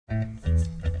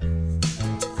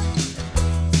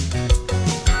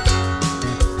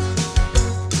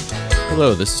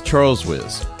Hello, this is Charles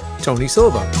Wiz. Tony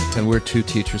Silva. And we're Two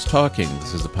Teachers Talking.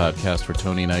 This is a podcast where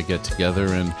Tony and I get together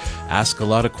and ask a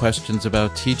lot of questions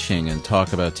about teaching and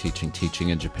talk about teaching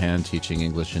in Japan, teaching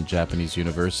English in Japanese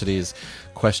universities,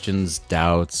 questions,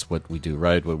 doubts, what we do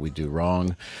right, what we do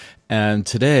wrong. And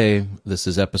today, this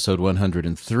is episode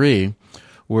 103,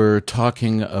 we're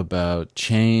talking about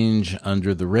change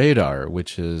under the radar,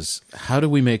 which is how do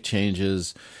we make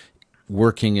changes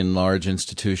working in large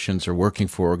institutions or working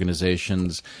for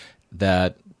organizations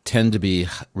that tend to be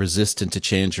resistant to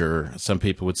change, or some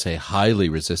people would say highly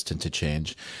resistant to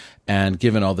change. And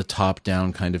given all the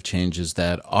top-down kind of changes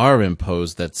that are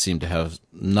imposed that seem to have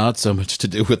not so much to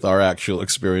do with our actual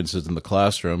experiences in the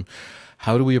classroom,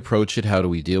 how do we approach it? How do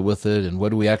we deal with it? And what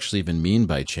do we actually even mean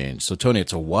by change? So, Tony,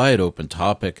 it's a wide open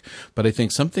topic, but I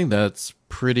think something that's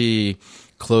pretty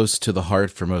close to the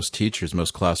heart for most teachers,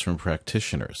 most classroom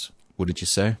practitioners. What did you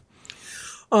say?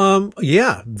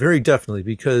 Yeah, very definitely,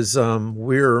 because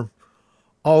we're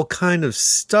all kind of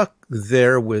stuck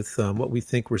there with what we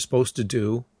think we're supposed to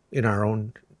do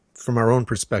from our own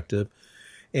perspective,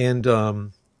 and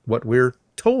what we're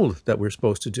told that we're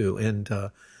supposed to do,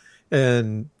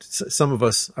 and some of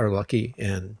us are lucky,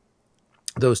 and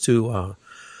those two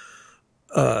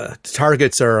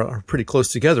targets are pretty close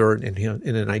together, and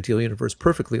in an ideal universe,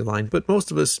 perfectly aligned. But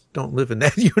most of us don't live in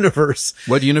that universe.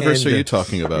 What universe are you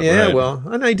talking about? Yeah, right? Well,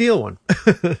 an ideal one.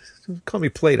 Call me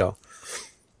Plato.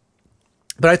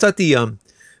 But I thought the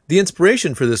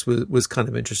inspiration for this was kind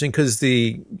of interesting because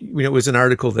it was an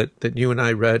article that you and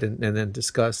I read and then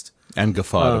discussed and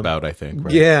guffawed about, I think.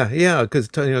 Right? Yeah, because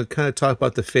kind of talk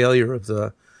about the failure of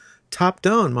the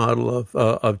top-down model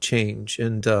of change.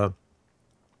 And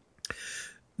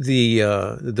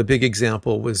the big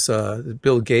example was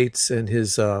Bill Gates and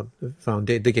his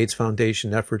the Gates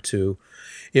Foundation effort to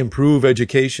improve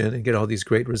education and get all these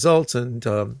great results. And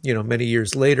many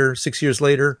years later, 6 years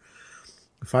later,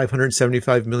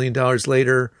 $575 million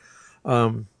later,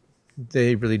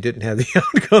 they really didn't have the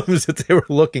outcomes that they were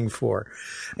looking for.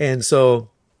 And so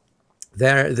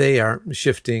they are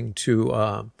shifting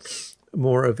to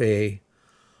more of a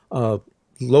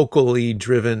locally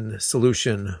driven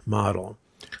solution model.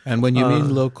 And when you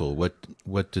mean local,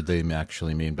 what do they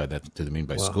actually mean by that? Do they mean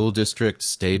by school district,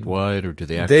 statewide, or do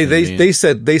they actually mean?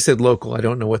 They said local. I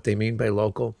don't know what they mean by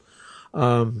local.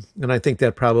 And I think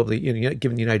that probably,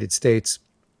 given the United States,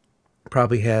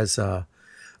 probably has a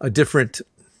different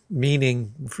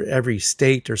meaning for every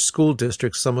state or school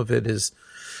district. Some of it is,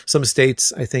 some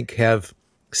states I think have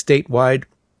statewide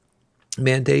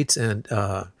mandates and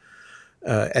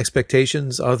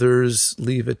expectations. Others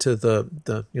leave it to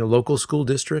the local school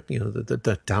district,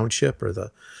 the township or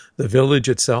the village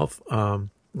itself. And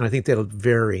I think that'll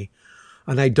vary.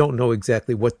 And I don't know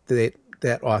exactly what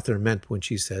that author meant when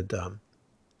she said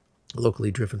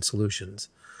locally driven solutions.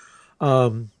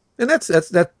 And that's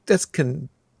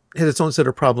has its own set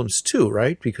of problems too,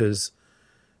 right? Because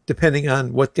depending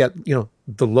on what the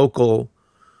local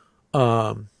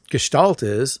gestalt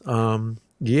is, the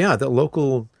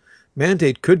local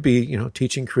mandate could be,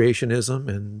 teaching creationism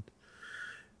and,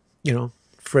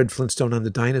 Fred Flintstone on the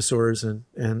dinosaurs and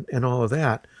all of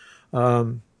that.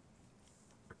 And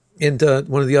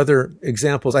one of the other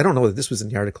examples, I don't know that this was in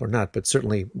the article or not, but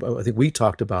certainly I think we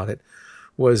talked about it,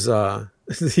 was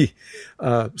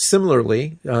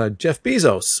similarly Jeff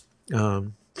Bezos,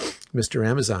 Mr.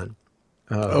 Amazon.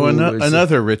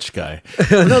 Another rich guy.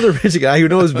 Another rich guy who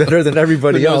knows better than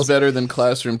everybody else. Knows better than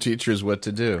classroom teachers what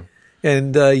to do.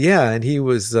 And and he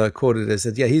was quoted as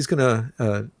that. Yeah, he's going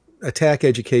to attack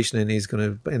education, and he's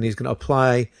going to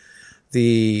apply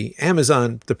the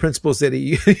principles that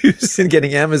he used in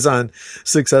getting Amazon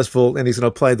successful, and he's going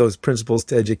to apply those principles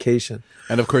to education.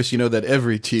 And of course, you know that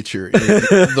every teacher in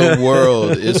the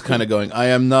world is kind of going, I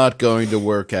am not going to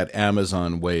work at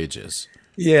Amazon wages.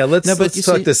 Yeah, let's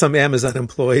talk to some Amazon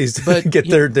employees to get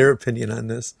their opinion on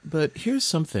this. But here's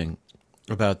something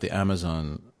about the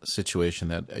Amazon situation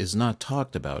that is not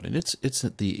talked about, and it's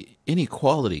the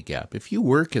inequality gap. If you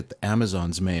work at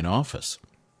Amazon's main office,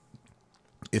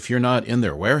 if you're not in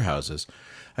their warehouses,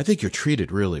 I think you're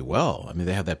treated really well. I mean,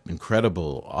 they have that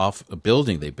incredible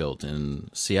building they built in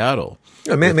Seattle.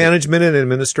 Management and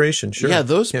administration, sure. Yeah,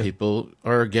 those people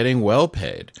are getting well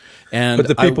paid. But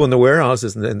the people in the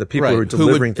warehouses and the people who are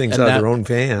delivering things out of their own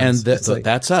vans. And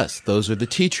that's us. Those are the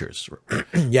teachers.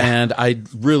 Yeah. And I'd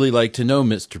really like to know,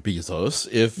 Mr. Bezos,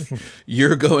 if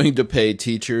you're going to pay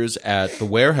teachers at the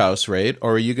warehouse rate,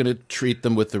 or are you going to treat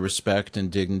them with the respect and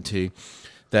dignity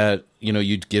that,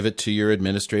 you'd give it to your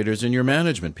administrators and your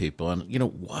management people. And,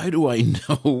 why do I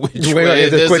know which way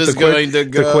this is going to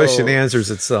go? The question answers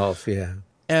itself, yeah.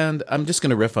 And I'm just going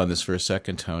to riff on this for a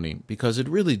second, Tony, because it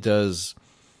really does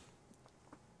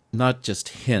not just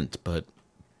hint, but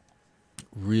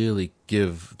really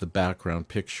give the background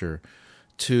picture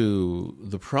to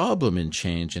the problem in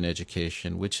change in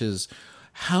education, which is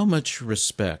how much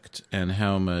respect and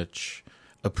how much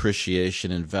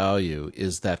appreciation and value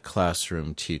is that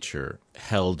classroom teacher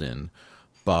held in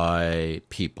by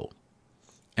people.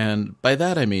 And by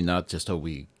that I mean not just,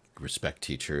 we respect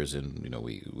teachers and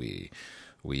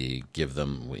we give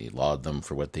them, we laud them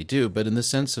for what they do, but in the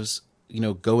sense of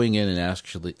going in and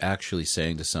actually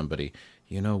saying to somebody,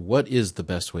 what is the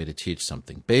best way to teach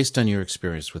something based on your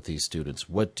experience with these students?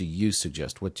 What do you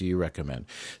suggest? What do you recommend?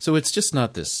 So it's just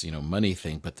not this, money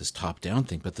thing, but this top-down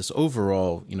thing, but this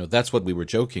overall, that's what we were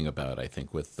joking about, I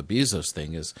think, with the Bezos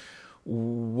thing is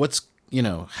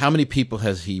how many people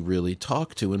has he really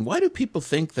talked to? And why do people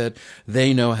think that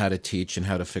they know how to teach and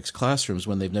how to fix classrooms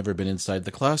when they've never been inside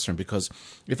the classroom? Because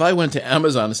if I went to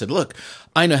Amazon and said, look,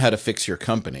 I know how to fix your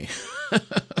company,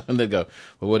 and they'd go,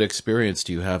 well, what experience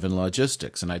do you have in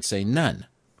logistics? And I'd say none.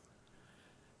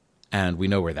 And we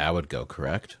know where that would go,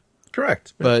 correct?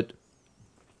 Correct. But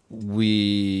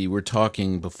we were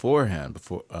talking beforehand,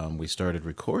 before we started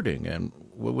recording, and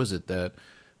what was it that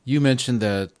you mentioned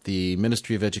that the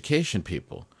Ministry of Education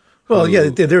people. Well, yeah,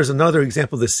 there's another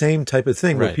example of the same type of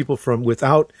thing where Right. people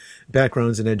without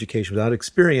backgrounds in education, without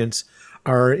experience,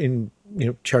 are in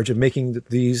charge of making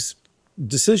these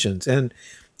decisions. And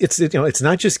it's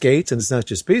not just Gates and it's not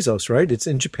just Bezos, right? It's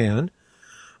in Japan.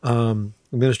 The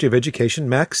Ministry of Education,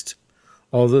 MEXT,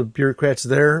 all the bureaucrats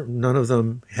there, none of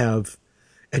them have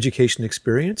education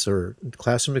experience or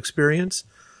classroom experience.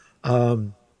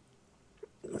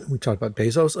 We talked about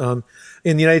Bezos.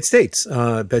 In the United States,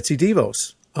 Betsy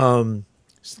DeVos,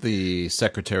 It's the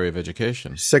Secretary of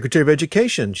Education. Secretary of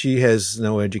Education. She has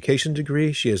no education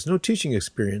degree. She has no teaching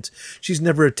experience. She's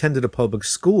never attended a public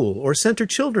school or sent her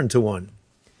children to one.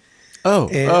 So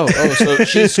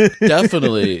she's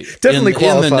definitely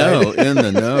qualified. in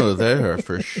the know there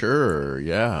for sure.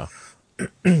 Yeah.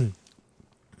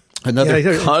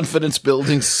 Another confidence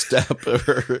building step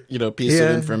or piece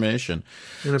of information.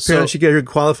 And apparently she got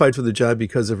qualified for the job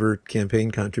because of her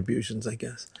campaign contributions, I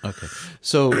guess. Okay.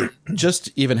 So just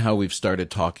even how we've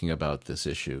started talking about this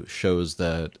issue shows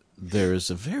that there's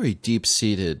a very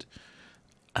deep-seated,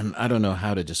 and I don't know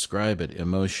how to describe it,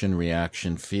 emotion,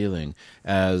 reaction, feeling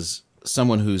as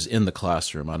someone who's in the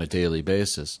classroom on a daily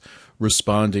basis,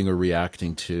 responding or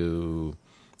reacting to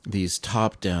these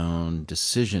top-down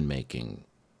decision-making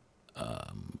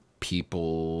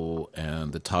people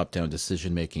and the top-down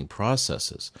decision-making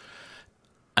processes.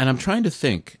 And I'm trying to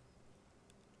think,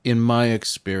 in my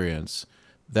experience,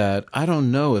 that I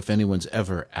don't know if anyone's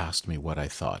ever asked me what I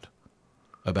thought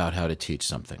about how to teach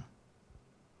something.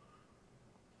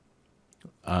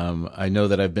 I know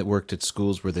that I've worked at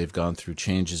schools where they've gone through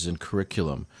changes in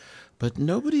curriculum, but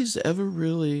nobody's ever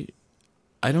really,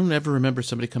 I don't ever remember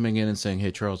somebody coming in and saying,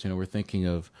 hey, Charles, we're thinking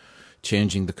of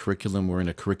changing the curriculum. We're in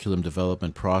a curriculum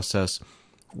development process.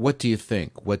 What do you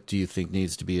think? What do you think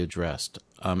needs to be addressed?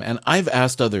 And I've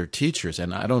asked other teachers,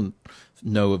 and I don't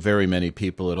know very many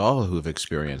people at all who've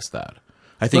experienced that.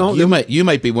 I think you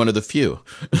might be one of the few.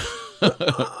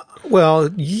 Well,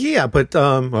 yeah, but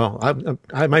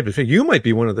I might be. You might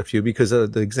be one of the few because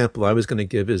the example I was going to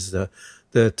give is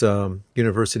that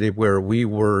university where we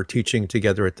were teaching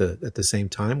together at the same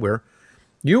time, where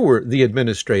you were the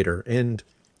administrator and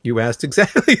you asked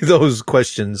exactly those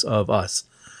questions of us,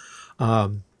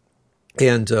 and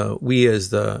we as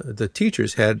the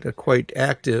teachers had a quite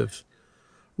active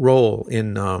role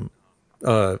in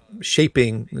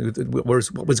shaping what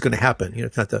was going to happen.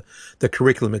 It's not the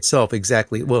curriculum itself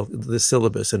exactly. Well, the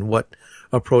syllabus and what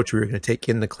approach we were going to take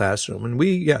in the classroom. And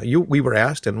we were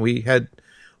asked, and we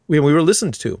were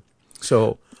listened to.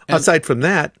 So aside from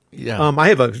that, I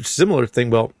have a similar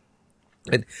thing. Well,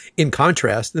 in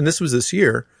contrast, and this was this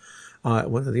year,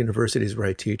 one of the universities where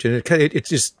I teach, and it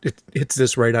hits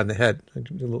this right on the head. A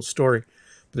little story,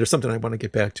 but there's something I want to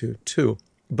get back to too.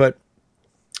 But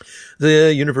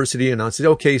the university announced that,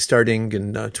 okay, starting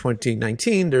in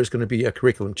 2019, there's going to be a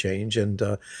curriculum change and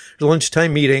a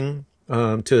lunchtime meeting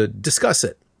to discuss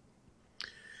it.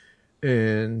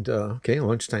 And,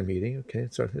 lunchtime meeting. Okay,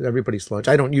 so everybody's lunch.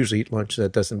 I don't usually eat lunch.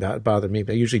 That doesn't bother me,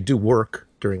 but I usually do work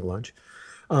during lunch.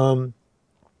 And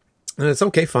it's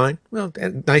okay, fine. Well,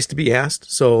 nice to be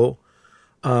asked. So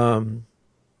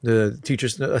the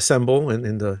teachers assemble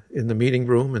in the meeting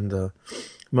room, and the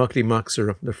muckety mucks are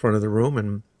at the front of the room,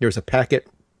 and there's a packet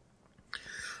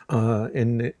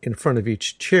in front of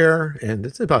each chair, and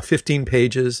it's about 15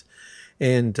 pages.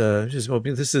 And just, well,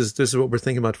 this is what we're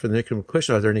thinking about for the next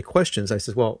question. Are there any questions? I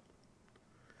said, well,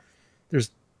 there's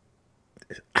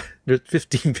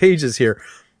 15 pages here.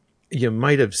 You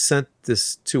might have sent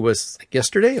this to us like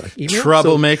yesterday, like email.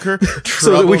 Troublemaker,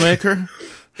 troublemaker,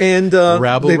 and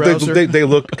they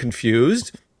looked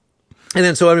confused. And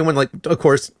then so everyone, like, of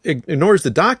course, ignores the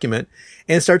document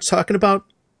and starts talking about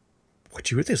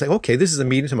what you were thinking. It's like, okay, this is a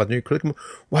meeting about the new curriculum.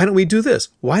 Why don't we do this?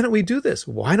 Why don't we do this?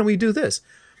 Why don't we do this?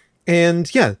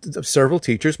 And yeah, several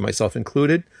teachers, myself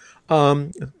included,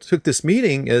 took this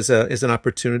meeting as an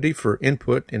opportunity for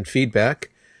input and feedback.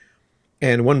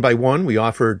 And one by one, we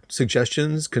offered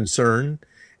suggestions, concern,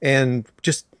 and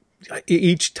just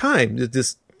each time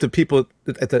the people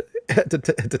at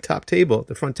the top table,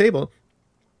 the front table,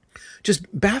 just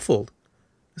baffled.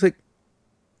 It's like,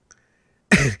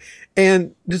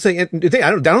 and just like, I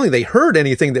don't think they heard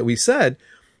anything that we said,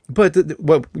 but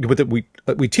what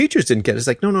we teachers didn't get. It's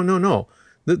like, no.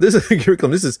 This is a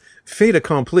curriculum. This is fait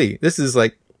accompli. This is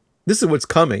what's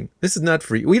coming. This is not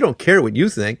for you. We don't care what you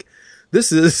think.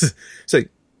 This is, it's like,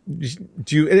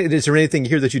 is there anything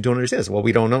here that you don't understand? Well,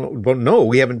 we don't know. Well, no,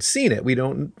 we haven't seen it. We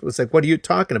don't, it's like, what are you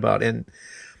talking about? And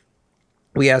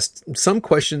we asked some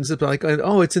questions about like,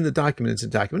 oh, it's in the document. It's in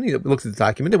the document. You looked at the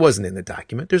document. It wasn't in the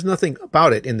document. There's nothing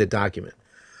about it in the document.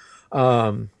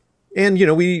 And,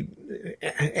 we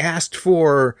asked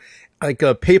for like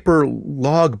a paper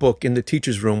logbook in the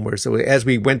teacher's room where, so as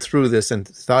we went through this and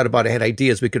thought about it, had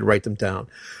ideas, we could write them down.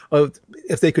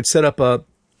 If they could set up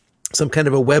some kind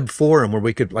of a web forum where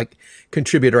we could like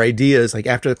contribute our ideas, like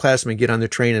after the class, we get on the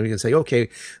train and we can say, okay,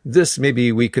 this,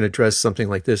 maybe we can address something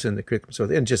like this in the curriculum. So,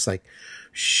 and just like,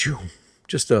 shoo,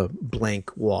 just a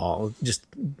blank wall,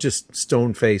 just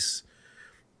stone face.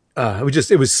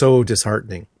 It was so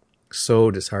disheartening.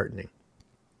 So disheartening.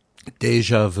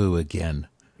 Deja vu again.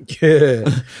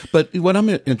 Yeah. But what I'm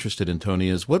interested in, Tony,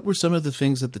 is what were some of the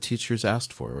things that the teachers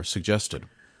asked for or suggested?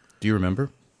 Do you remember?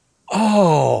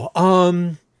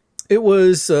 It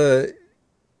was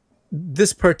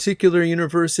this particular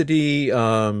university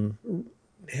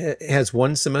has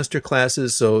one semester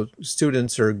classes, so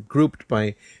students are grouped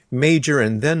by major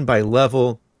and then by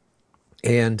level,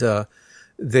 and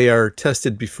they are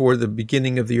tested before the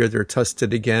beginning of the year. They're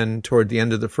tested again toward the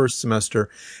end of the first semester,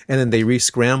 and then they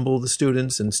re-scramble the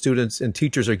students and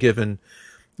teachers are given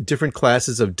different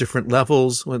classes of different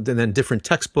levels and then different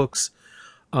textbooks.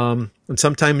 And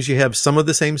sometimes you have some of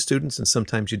the same students and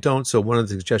sometimes you don't. So one of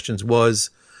the suggestions was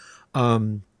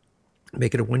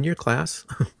make it a one-year class.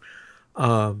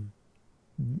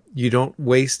 You don't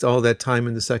waste all that time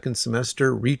in the second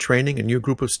semester retraining a new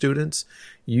group of students.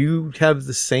 You have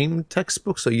the same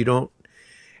textbook, so you don't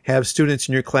have students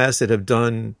in your class that have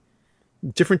done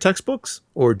different textbooks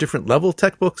or different level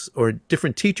textbooks or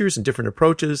different teachers and different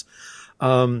approaches.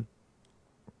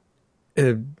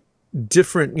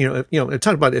 Different,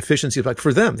 talk about efficiency. Like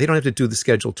for them, they don't have to do the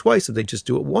schedule twice, so they just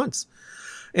do it once.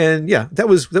 And yeah, that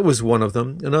was one of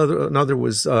them. Another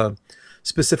was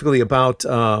specifically about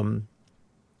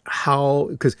how,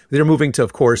 because they're moving to,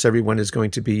 of course, everyone is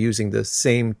going to be using the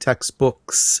same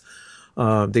textbooks.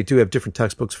 They do have different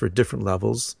textbooks for different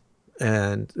levels,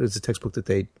 and it's a textbook that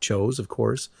they chose, of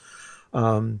course.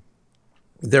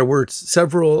 There were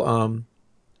several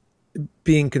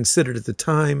being considered at the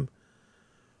time.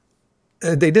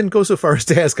 They didn't go so far as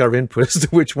to ask our input as to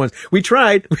which ones. We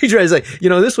tried. It's like,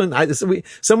 this one,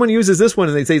 someone uses this one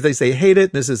and they say hate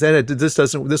it.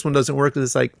 This one doesn't work.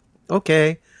 It's like,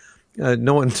 okay.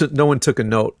 No one took a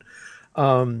note.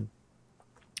 But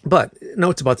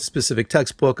notes about the specific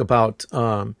textbook, about,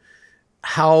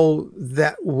 how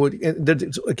that would,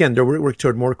 again, they're working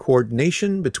toward more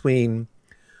coordination between,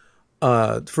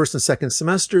 first and second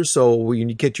semester. So when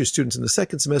you get your students in the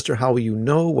second semester, how will you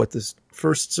know what this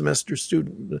first semester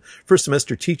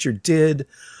teacher did?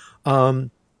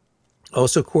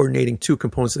 Also coordinating two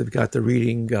components. They've got the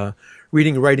reading,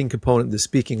 writing component, the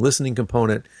speaking, listening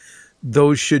component.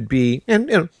 Those should be, and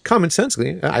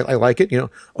commonsensically, I like it, a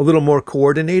little more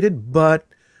coordinated, but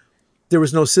there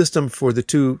was no system for the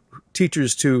two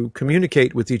teachers to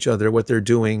communicate with each other what they're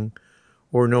doing,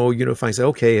 or no unifying, say,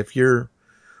 okay, if you're,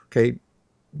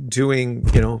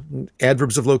 doing,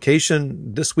 adverbs of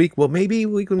location this week, well, maybe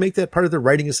we can make that part of the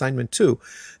writing assignment too.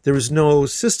 There was no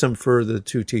system for the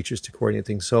two teachers to coordinate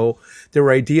things. So there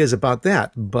were ideas about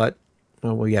that, but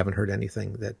we haven't heard any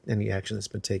action that's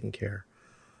been taken care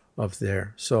of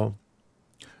there. So,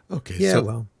 okay.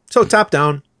 Yeah, so top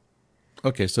down.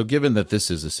 Okay. So given that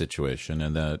this is a situation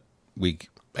and that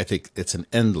I think it's an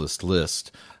endless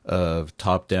list of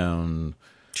top down.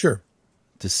 Sure.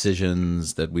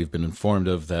 decisions that we've been informed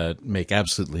of that make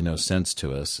absolutely no sense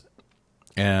to us,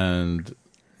 and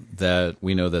that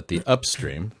we know that the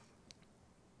upstream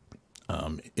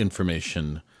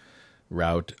information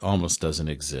route almost doesn't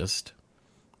exist.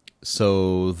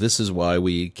 So this is why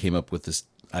we came up with this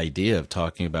idea of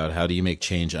talking about how do you make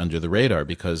change under the radar,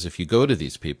 because if you go to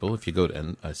these people,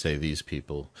 and I say these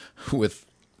people with,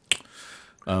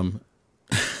 I'm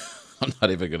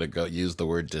not even going to use the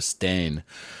word disdain.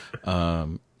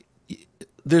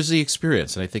 There's the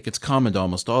experience, and I think it's common to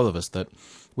almost all of us, that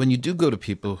when you do go to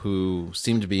people who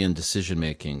seem to be in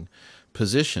decision-making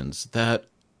positions, that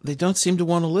they don't seem to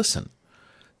want to listen.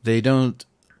 They don't,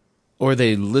 or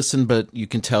they listen, but you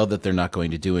can tell that they're not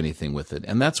going to do anything with it.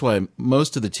 And that's why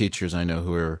most of the teachers I know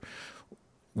who are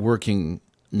working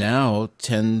now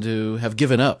tend to have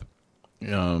given up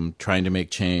trying to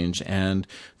make change, and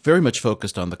very much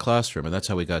focused on the classroom. And that's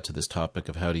how we got to this topic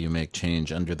of how do you make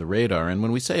change under the radar. And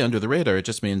when we say under the radar, it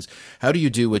just means how do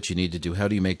you do what you need to do? How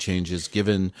do you make changes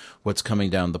given what's coming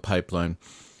down the pipeline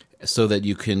so that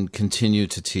you can continue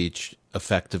to teach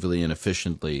effectively and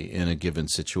efficiently in a given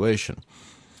situation?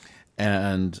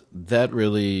 And that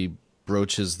really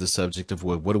broaches the subject of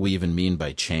what do we even mean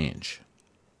by change?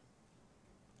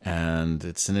 And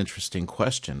it's an interesting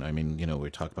question. I mean,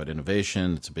 we talk about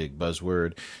innovation. It's a big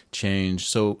buzzword, change.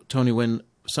 So, Tony, when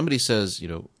somebody says,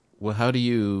 well, how do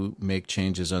you make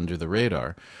changes under the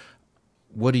radar?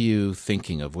 What are you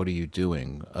thinking of? What are you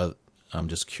doing? I'm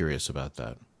just curious about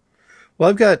that. Well,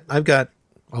 I've got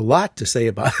a lot to say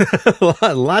about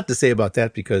a lot to say about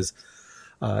that, because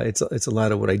it's a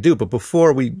lot of what I do. But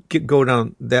before we go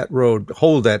down that road,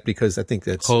 hold that, because I think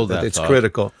it's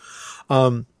critical.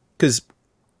 Because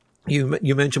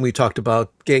you mentioned, we talked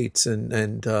about Gates and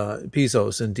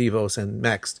Bezos and DeVos and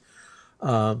Next,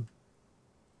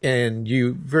 and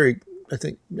you I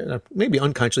think maybe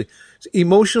unconsciously,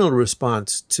 emotional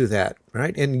response to that,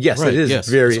 right? And yes, right, it is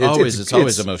it's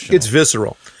always emotional. It's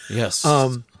visceral. Yes.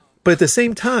 But at the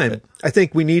same time, I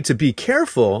think we need to be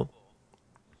careful.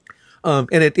 And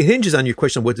it hinges on your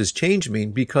question, what does change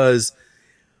mean? Because,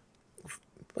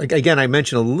 again, I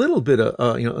mentioned a little bit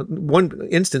of, one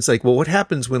instance, like, well, what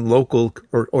happens when local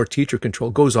or teacher control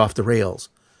goes off the rails?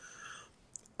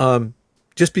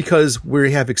 Just because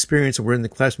we have experience and we're in the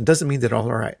classroom doesn't mean that all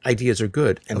our ideas are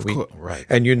good. And right.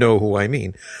 And you know who I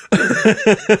mean.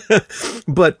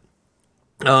 But,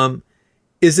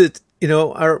 is it,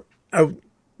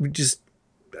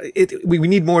 we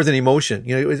need more than emotion.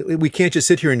 We can't just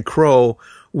sit here and crow,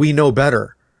 we know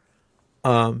better.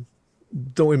 Though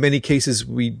in many cases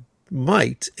we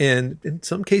might, and in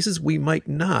some cases we might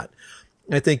not.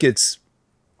 I think it's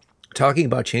talking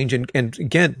about change, and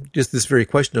again, just this very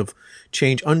question of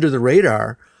change under the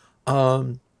radar.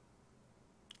 How,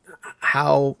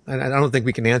 and I don't think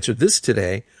we can answer this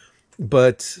today,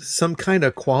 but some kind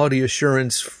of quality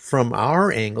assurance from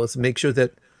our angle to make sure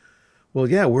that, well,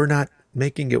 yeah, we're not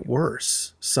making it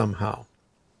worse somehow.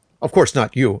 Of course,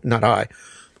 not you, not I,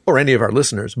 or any of our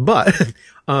listeners, but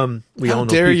we all know. How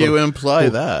dare you imply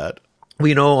that?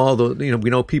 We know we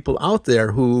know people out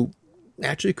there who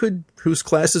actually whose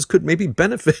classes could maybe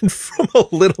benefit from a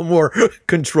little more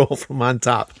control from on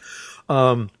top.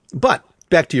 But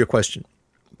back to your question.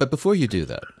 But before you do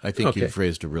that, I think you've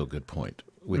raised a real good point,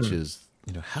 which is,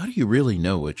 how do you really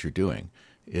know what you're doing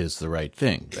is the right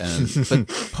thing? But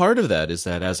part of that is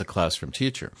that as a classroom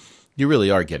teacher, you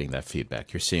really are getting that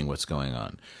feedback. You're seeing what's going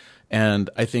on. And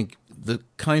I think the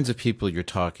kinds of people you're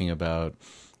talking about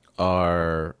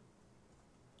are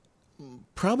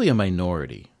probably a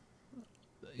minority.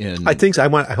 I think so.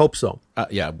 I hope so.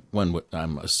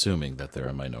 I'm assuming that they're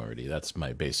a minority. That's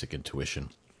my basic intuition.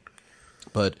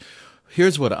 But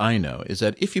here's what I know, is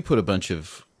that if you put a bunch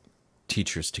of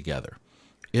teachers together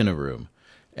in a room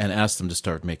and ask them to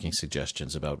start making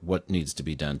suggestions about what needs to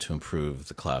be done to improve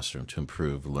the classroom, to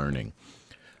improve learning,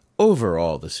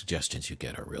 overall, the suggestions you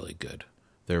get are really good.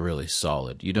 They're really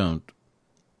solid.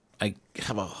 I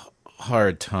have a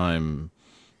hard time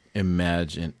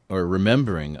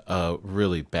remembering a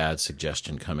really bad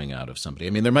suggestion coming out of somebody. I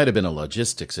mean, there might have been a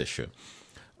logistics issue.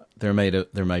 There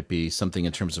might be something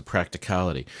in terms of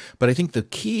practicality. But I think the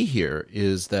key here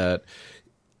is that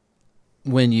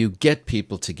when you get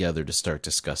people together to start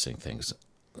discussing things,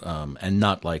 and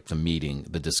not like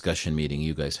the discussion meeting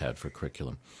you guys had for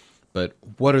curriculum, but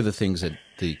what are the things that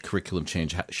the curriculum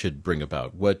change should bring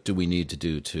about? What do we need to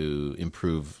do to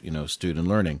improve, student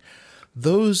learning?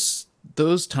 Those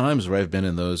times where I've been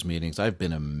in those meetings, I've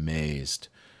been amazed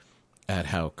at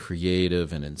how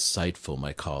creative and insightful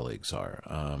my colleagues are.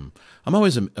 I'm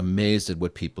always amazed at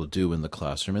what people do in the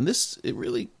classroom. And it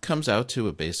really comes out to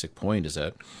a basic point, is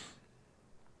that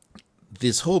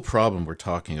this whole problem we're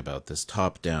talking about, this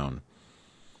top-down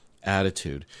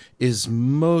attitude, is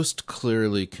most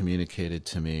clearly communicated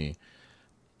to me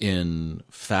in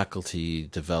faculty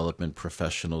development,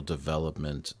 professional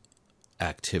development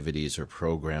activities or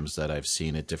programs that I've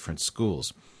seen at different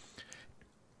schools.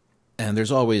 And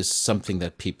there's always something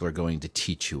that people are going to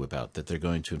teach you about, that they're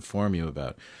going to inform you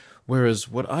about. Whereas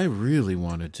what I really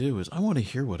want to do is I want to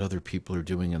hear what other people are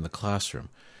doing in the classroom.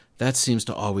 That seems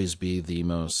to always be the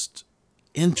most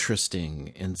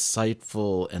interesting,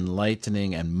 insightful,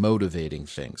 enlightening, and motivating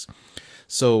things.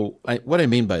 So what I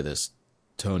mean by this,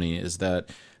 Tony, is that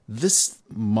this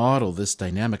model, this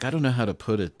dynamic, I don't know how to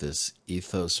put it, this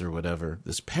ethos or whatever,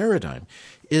 this paradigm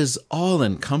is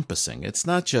all-encompassing. It's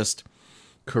not just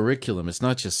curriculum, it's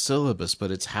not just syllabus,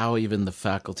 but it's how even the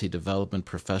faculty development,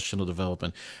 professional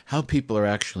development, how people are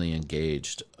actually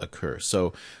engaged occur.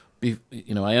 So,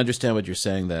 I understand what you're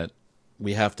saying, that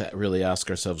we have to really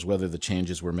ask ourselves whether the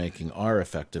changes we're making are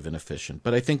effective and efficient.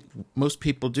 But I think most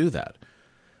people do that.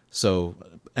 So,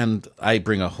 and I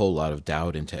bring a whole lot of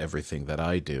doubt into everything that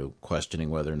I do,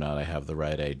 questioning whether or not I have the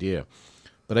right idea.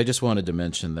 But I just wanted to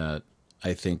mention that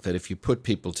I think that if you put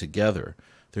people together,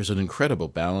 there's an incredible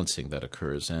balancing that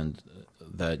occurs, and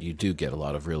that you do get a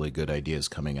lot of really good ideas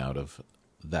coming out of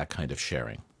that kind of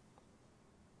sharing.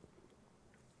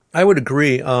 I would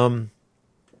agree.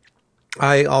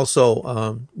 I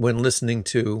also, when listening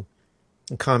to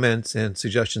comments and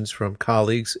suggestions from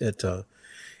colleagues at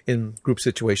in group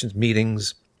situations,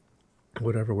 meetings,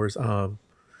 whatever words,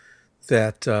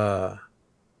 that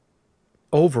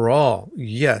overall,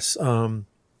 yes,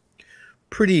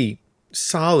 pretty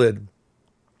solid,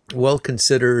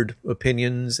 well-considered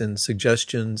opinions and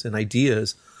suggestions and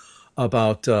ideas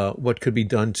about what could be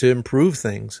done to improve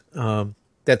things.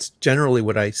 That's generally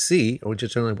what I see, or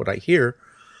just generally what I hear.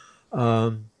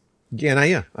 I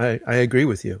agree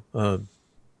with you. And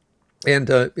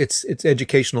it's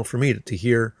educational for me to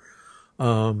hear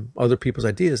other people's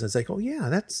ideas. It's like, oh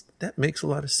yeah, that makes a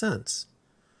lot of sense.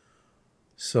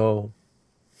 So,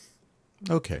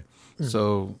 okay,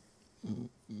 so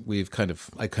I kind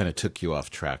of took you off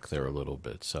track there a little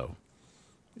bit. So,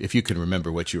 if you can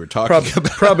remember what you were talking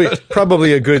about,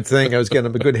 probably a good thing. I was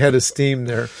getting a good head of steam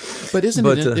there. But it's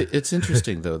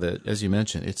interesting though that, as you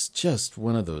mentioned, it's just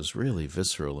one of those really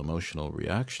visceral, emotional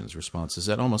responses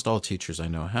that almost all teachers I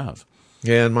know have.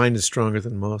 Yeah, and mine is stronger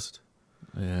than most.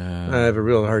 Yeah, I have a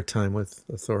real hard time with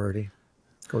authority.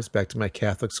 It goes back to my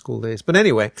Catholic school days. But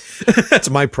anyway, that's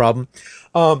my problem.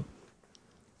 For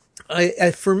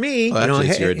me, actually,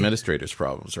 it's your administrator's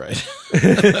problems, right?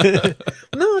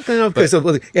 No. Okay.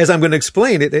 So, as I'm going to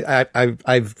explain it,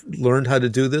 I've learned how to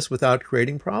do this without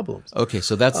creating problems. Okay,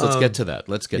 so let's get to that.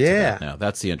 Let's get to that now.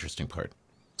 That's the interesting part.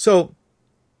 So,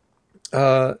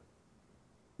 the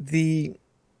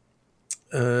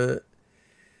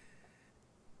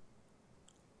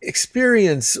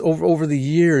experience over the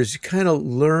years, you kind of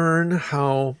learn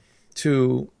how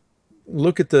to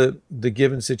look at the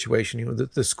given situation,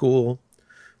 the school,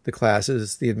 the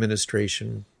classes, the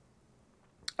administration,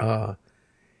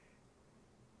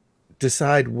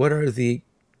 decide what are the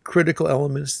critical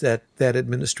elements that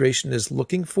administration is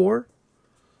looking for.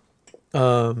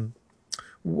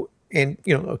 And,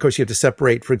 of course, you have to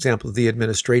separate, for example, the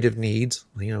administrative needs,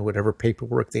 whatever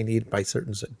paperwork they need by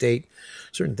certain date,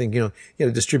 certain thing, you got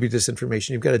to distribute this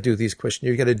information. You've got to do these questions.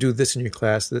 You've got to do this in your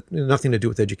class. That nothing to do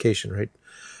with education, right?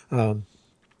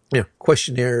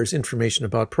 Questionnaires, information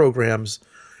about programs,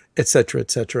 et cetera, et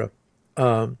cetera.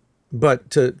 But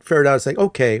to ferret out, it's like,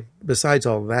 okay, besides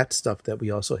all that stuff that we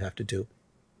also have to do,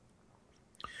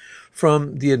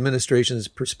 from the administration's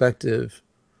perspective,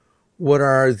 what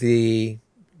are the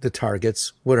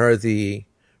targets? What are the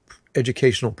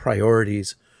educational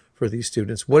priorities for these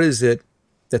students? What is it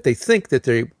that they think that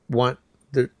they want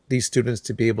these students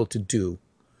to be able to do?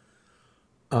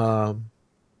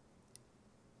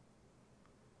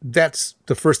 That's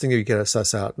the first thing that you got to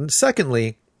suss out. And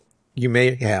secondly, you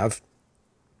may have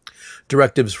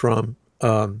directives from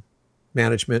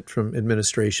management, from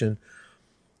administration,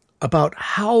 about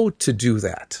how to do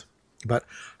that, about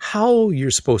how you're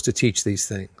supposed to teach these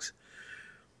things.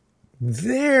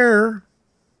 There,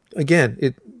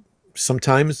 again,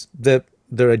 sometimes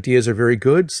their ideas are very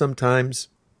good. Sometimes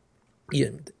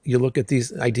you look at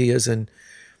these ideas and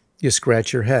you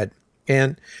scratch your head.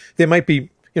 And they might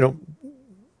be,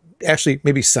 actually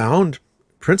maybe sound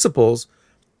principles,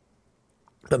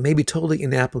 but maybe totally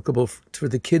inapplicable for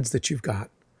the kids that you've got.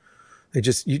 They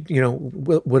just,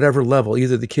 whatever level,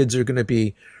 either the kids are going to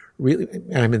be really,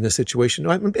 and I'm in this situation,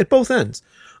 I'm at both ends.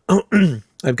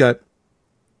 I've got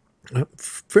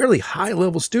fairly high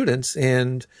level students,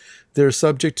 and they're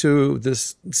subject to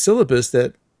this syllabus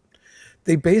that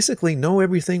they basically know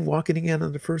everything walking in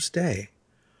on the first day.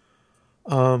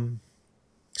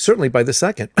 Certainly by the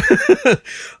second,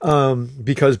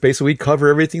 because basically we cover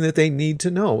everything that they need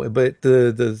to know. But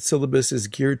the syllabus is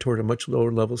geared toward a much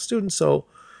lower level student. So,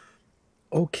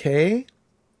 okay,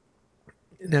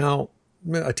 now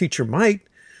a teacher might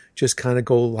just kind of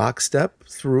go lockstep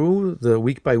through the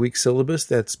week by week syllabus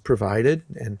that's provided.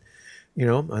 And,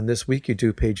 on this week you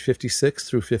do page 56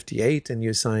 through 58, and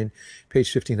you assign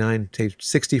page 59, page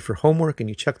 60 for homework, and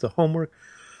you check the homework.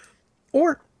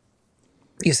 Or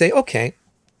you say, okay,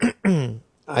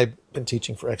 I've been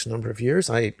teaching for X number of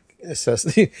years. I assess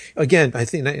this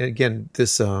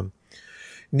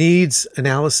needs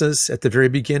analysis at the very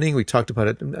beginning. We talked about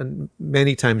it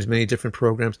many times, many different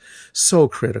programs. So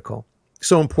critical,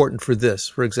 so important for this,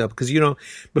 for example, because,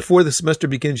 before the semester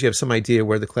begins, you have some idea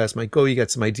where the class might go. You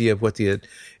got some idea of what the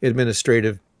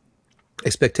administrative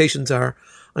expectations are.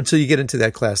 Until you get into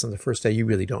that class on the first day, you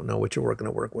really don't know what you're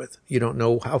going to work with. You don't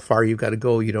know how far you've got to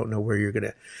go. You don't know where you're going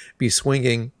to be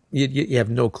swinging. You have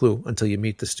no clue until you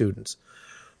meet the students.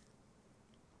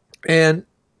 And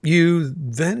you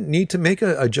then need to make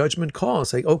a judgment call.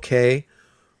 It's like, okay,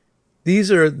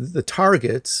 these are the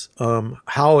targets.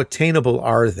 How attainable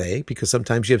are they? Because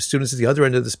sometimes you have students at the other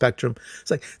end of the spectrum.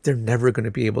 It's like they're never going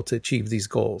to be able to achieve these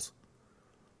goals.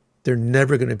 They're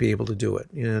never going to be able to do it.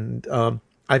 And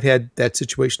I've had that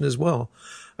situation as well.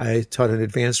 I taught an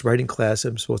advanced writing class.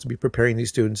 I'm supposed to be preparing these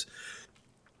students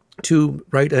to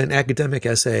write an academic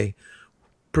essay,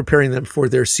 preparing them for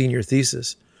their senior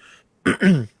thesis.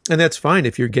 And that's fine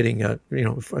if you're getting a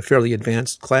fairly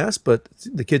advanced class, but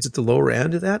the kids at the lower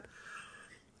end of that,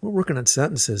 we're working on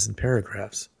sentences and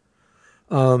paragraphs.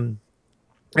 And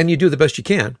you do the best you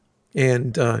can.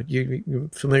 And you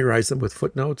familiarize them with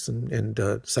footnotes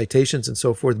and citations and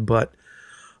so forth, but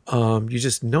you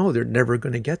just know they're never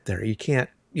going to get there. You can't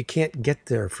get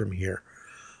there from here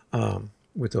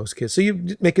with those kids. So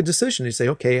you make a decision. You say,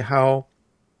 okay, how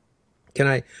can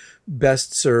I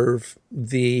best serve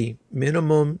the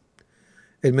minimum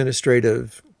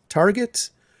administrative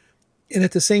targets, and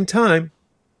at the same time,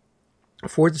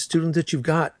 for the student that you've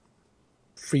got,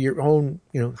 for your own,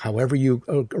 however you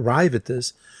arrive at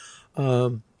this,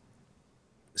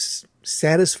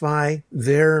 satisfy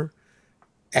their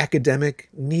academic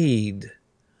need,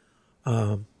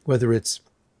 whether it's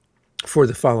for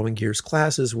the following year's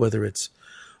classes, whether it's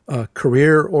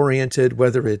career oriented,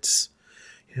 whether it's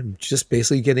just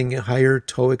basically getting a higher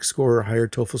TOEIC score or higher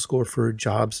TOEFL score for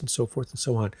jobs and so forth and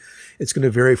so on. It's going to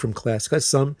vary from class. Because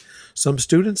some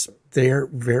students, they're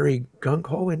very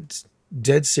gung-ho and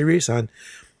dead serious on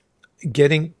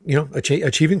getting,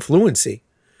 achieving fluency.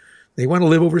 They want to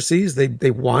live overseas.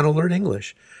 They want to learn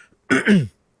English.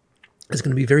 It's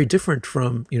going to be very different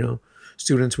from,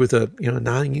 students with a,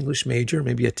 non-English major,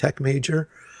 maybe a tech major,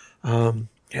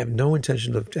 have no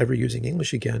intention of ever using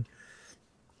English again.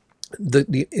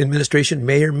 The administration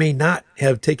may or may not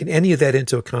have taken any of that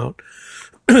into account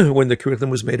when the curriculum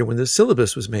was made or when the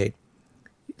syllabus was made.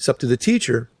 It's up to the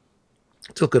teacher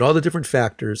to look at all the different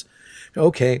factors.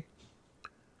 Okay,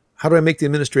 how do I make the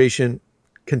administration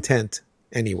content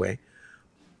anyway?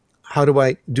 How do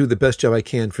I do the best job I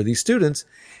can for these students?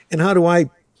 And how do I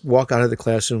walk out of the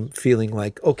classroom feeling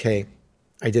like, okay,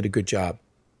 I did a good job.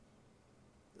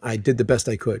 I did the best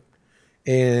I could.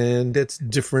 And it's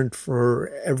different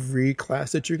for every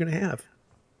class that you're going to have.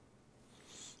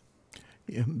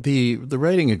 The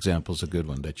writing example is a good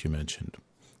one that you mentioned.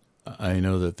 I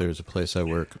know that there's a place I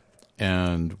work,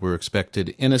 and we're expected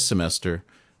in a semester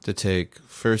to take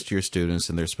first-year students,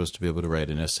 and they're supposed to be able to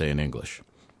write an essay in English.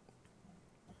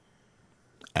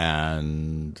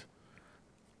 And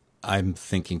I'm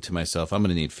thinking to myself, I'm going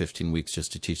to need 15 weeks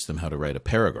just to teach them how to write a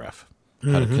paragraph,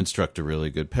 how to construct a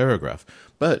really good paragraph.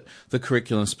 But the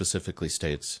curriculum specifically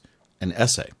states an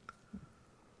essay.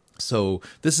 So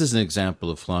this is an example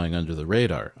of flying under the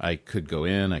radar. I could go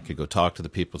in, I could go talk to the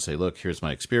people and say, look, here's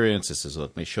my experience. This is,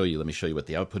 let me show you what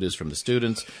the output is from the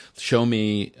students. Show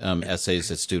me essays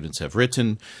that students have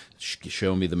written.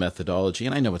 Show me the methodology.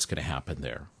 And I know what's going to happen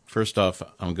there. First off,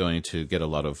 I'm going to get a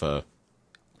lot of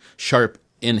sharp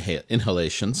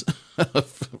inhalations,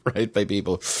 right, by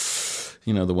people.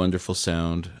 The wonderful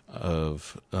sound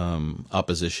of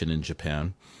opposition in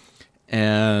Japan.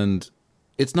 And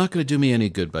it's not going to do me any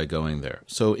good by going there.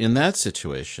 So in that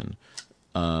situation,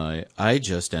 I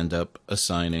just end up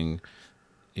assigning,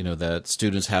 that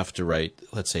students have to write,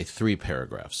 let's say, 3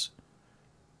 paragraphs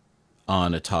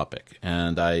on a topic.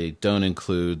 And I don't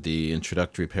include the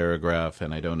introductory paragraph,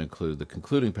 and I don't include the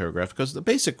concluding paragraph, because the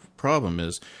basic problem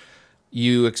is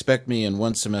you expect me in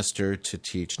one semester to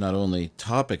teach not only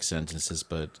topic sentences,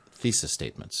 but thesis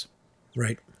statements.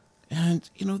 Right. And,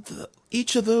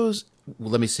 each of those, well,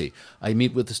 let me see. I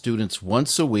meet with the students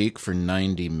once a week for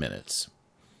 90 minutes.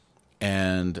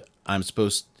 And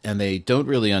and they don't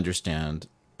really understand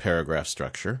paragraph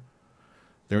structure.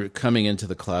 They're coming into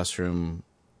the classroom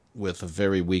with a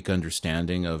very weak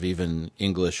understanding of even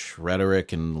English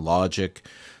rhetoric and logic,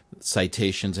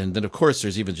 citations. And then, of course,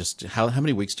 there's even just how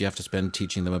many weeks do you have to spend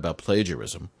teaching them about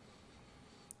plagiarism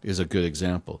is a good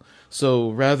example.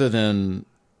 So rather than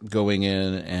going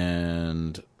in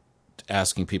and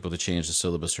asking people to change the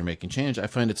syllabus or making change, I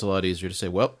find it's a lot easier to say,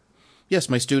 well, yes,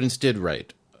 my students did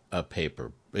write a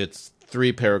paper. It's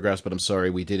 3 paragraphs, but I'm sorry,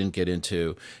 we didn't get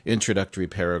into introductory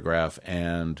paragraph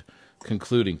and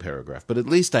concluding paragraph. But at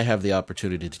least I have the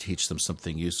opportunity to teach them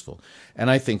something useful.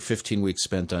 And I think 15 weeks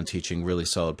spent on teaching really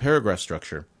solid paragraph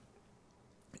structure.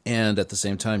 And at the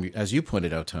same time, as you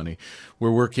pointed out, Tony,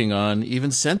 we're working on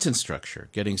even sentence structure,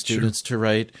 getting students to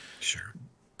write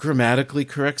grammatically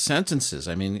correct sentences.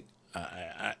 I mean,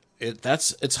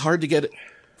 it's hard to get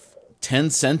 10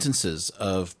 sentences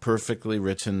of perfectly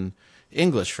written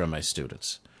English from my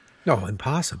students. No,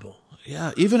 impossible.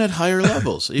 Yeah, even at higher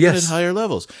levels. Yes. At higher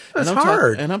levels. That's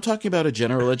hard. And I'm talking about a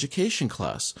general education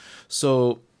class.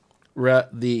 So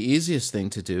the easiest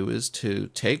thing to do is to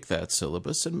take that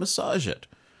syllabus and massage it.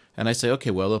 And I say,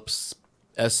 okay, well,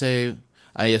 essay,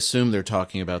 I assume they're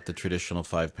talking about the traditional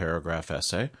 5-paragraph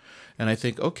essay. And I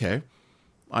think, okay,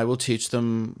 I will teach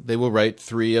them, they will write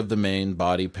 3 of the main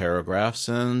body paragraphs,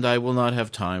 and I will not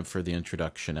have time for the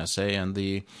introduction essay and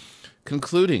the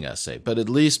concluding essay. But at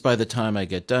least by the time I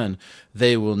get done,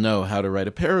 they will know how to write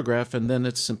a paragraph, and then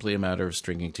it's simply a matter of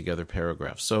stringing together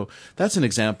paragraphs. So that's an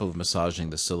example of massaging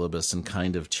the syllabus and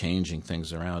kind of changing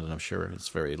things around, and I'm sure it's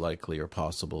very likely or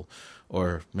possible,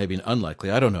 or maybe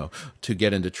unlikely, I don't know, to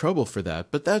get into trouble for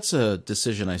that. But that's a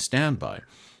decision I stand by.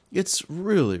 It's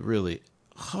really, really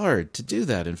hard to do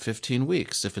that in 15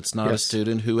 weeks if it's not a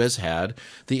student who has had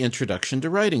the introduction to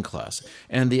writing class.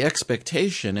 And the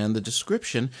expectation and the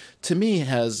description, to me,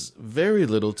 has very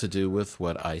little to do with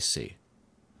what I see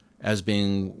as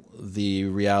being the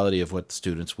reality of what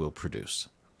students will produce.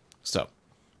 So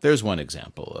there's one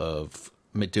example of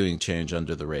doing change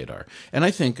under the radar. And I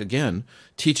think, again,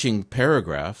 teaching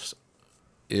paragraphs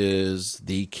is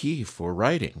the key for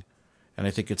writing. And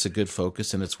I think it's a good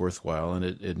focus and it's worthwhile and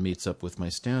it meets up with my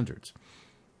standards.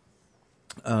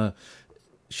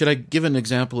 Should I give an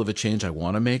example of a change I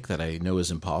want to make that I know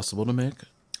is impossible to make?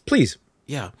 Please.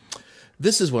 Yeah.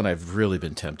 This is one I've really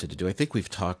been tempted to do. I think we've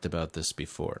talked about this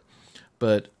before.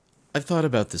 But I've thought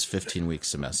about this 15-week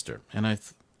semester. And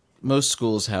most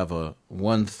schools have a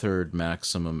 1/3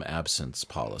 maximum absence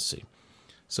policy.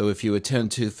 So if you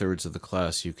attend 2/3 of the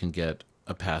class, you can get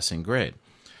a passing grade.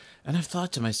 And I've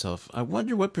thought to myself, I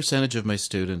wonder what percentage of my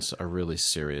students are really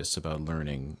serious about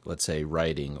learning, let's say,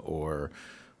 writing or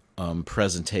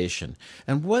presentation.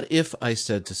 And what if I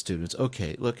said to students,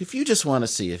 okay, look, if you just want to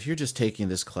see, if you're just taking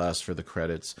this class for the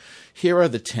credits, here are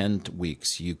the 10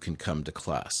 weeks you can come to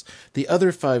class. The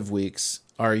other 5 weeks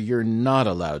you're not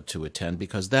allowed to attend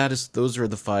because those are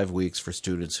the 5 weeks for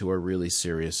students who are really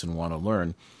serious and want to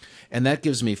learn. And that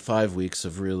gives me 5 weeks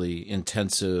of really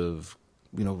intensive,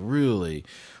 really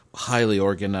highly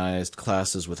organized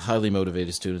classes with highly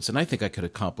motivated students, and I think I could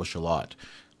accomplish a lot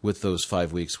with those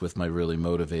 5 weeks with my really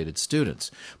motivated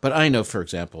students. But I know, for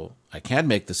example, I can't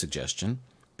make the suggestion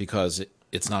because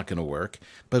it's not going to work.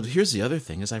 But here's the other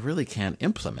thing is I really can't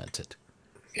implement it.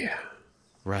 Yeah.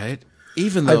 Right?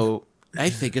 Even though I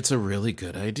think it's a really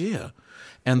good idea.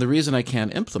 And the reason I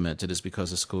can't implement it is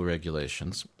because of school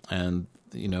regulations. And,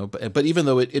 but even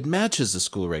though it matches the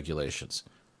school regulations,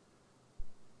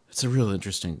 it's a real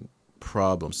interesting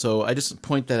problem. So I just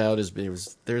point that out as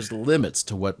there's limits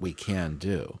to what we can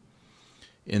do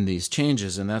in these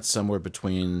changes, and that's somewhere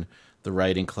between the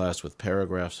writing class with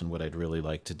paragraphs and what I'd really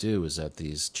like to do is that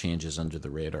these changes under the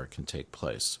radar can take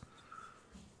place.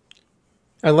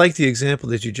 I like the example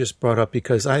that you just brought up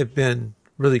because I've been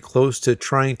really close to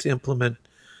trying to implement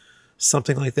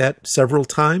something like that several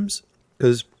times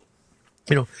because,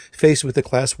 faced with a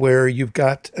class where you've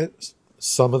got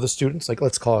some of the students, like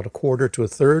let's call it 1/4 to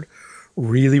 1/3,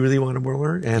 really, really want to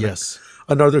learn, and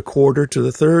another 1/4 to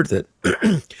 1/3 that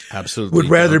absolutely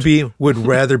would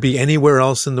rather be anywhere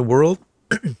else in the world,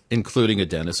 including a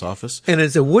dentist's office. And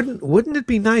wouldn't it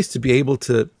be nice to be able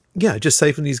to, just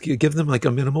siphon these, give them like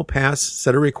a minimal pass,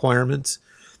 set of requirements,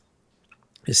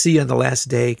 see you on the last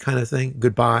day kind of thing,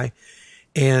 goodbye,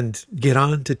 and get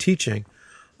on to teaching.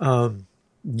 I've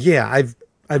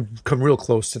come real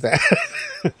close to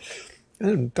that.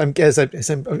 And as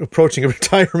I'm approaching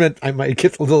retirement, I might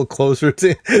get a little closer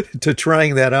to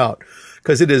trying that out,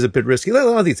 because it is a bit risky. A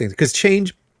lot of these things, because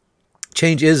change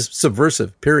is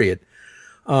subversive. Period.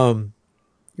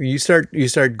 You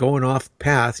start going off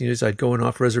path. You start going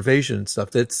off reservation and stuff.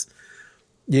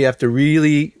 You have to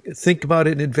really think about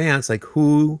it in advance, like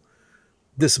who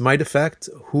this might affect,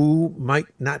 who might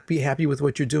not be happy with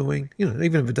what you're doing.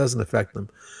 Even if it doesn't affect them.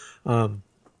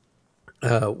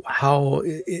 How,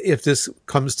 if this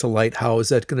comes to light, how is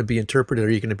that going to be interpreted? Are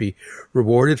you going to be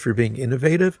rewarded for being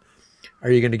innovative?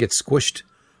 Are you going to get squished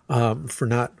for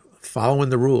not following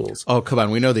the rules? Oh, come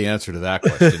on. We know the answer to that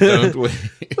question, don't we?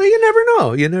 Well, you never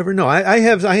know. You never know. I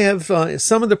have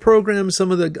some of the programs,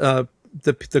 some of the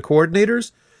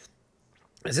coordinators.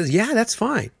 I says, yeah, that's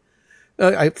fine.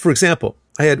 For example,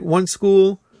 I had one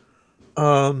school.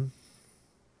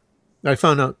 I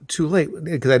found out too late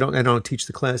because I don't teach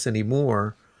the class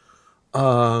anymore.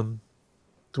 The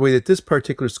way that this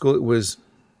particular school, it was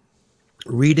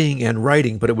reading and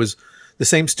writing, but it was the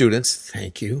same students.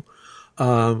 Thank you.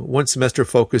 One semester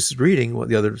focused reading,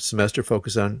 the other semester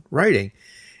focused on writing.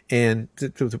 And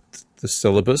the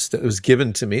syllabus that was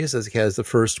given to me says it has the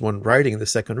first one writing and the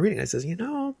second reading. I says,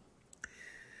 and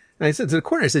I said to the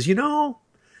coordinator, I says,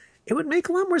 it would make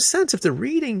a lot more sense if the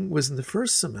reading was in the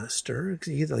first semester,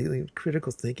 because you get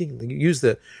critical thinking. You use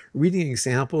the reading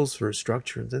examples for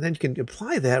structure, and then you can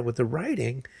apply that with the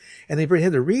writing. And they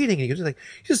have the reading, and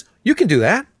you can do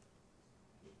that.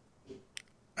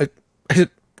 I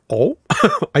said, oh,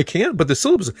 I can, but the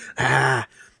syllabus,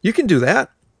 you can do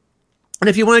that. And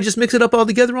if you want to just mix it up all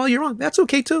together all year long, that's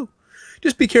okay too.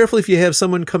 Just be careful if you have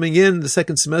someone coming in the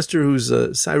second semester who's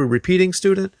a repeating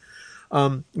student.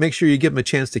 Make sure you give them a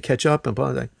chance to catch up and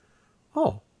blah, blah, blah.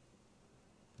 Oh,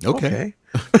 okay.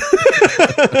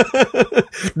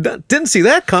 Didn't see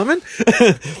that coming.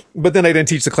 But then I didn't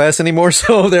teach the class anymore,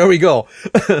 so there we go.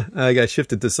 I got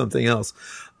shifted to something else.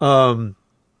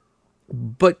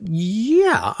 But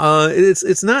yeah,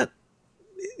 it's not,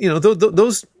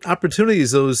 those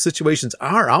opportunities, those situations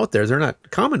are out there. They're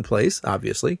not commonplace,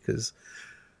 obviously, because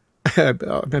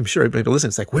I'm sure everybody listening,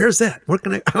 it's like, where's that? Where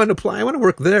can I want to apply? I want to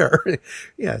work there.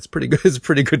 Yeah, it's pretty good. It's a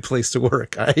pretty good place to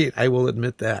work. I will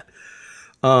admit that.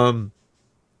 But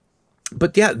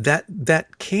yeah,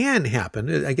 that can happen.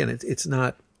 Again, it's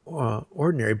not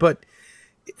ordinary, but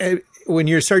when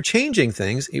you start changing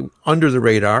things under the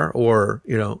radar or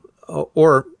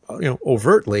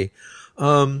overtly,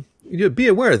 be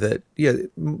aware that,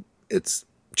 it's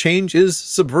change is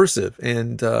subversive,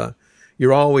 and,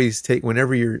 you're always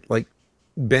whenever you're like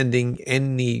bending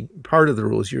any part of the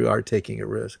rules, you are taking a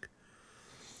risk.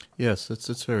 Yes,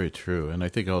 it's very true. And I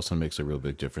think it also makes a real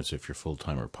big difference if you're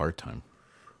full-time or part-time.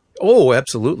 Oh,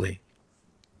 absolutely.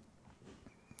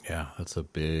 Yeah, that's a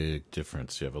big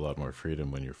difference. You have a lot more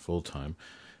freedom when you're full-time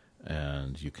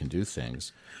and you can do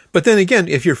things. But then again,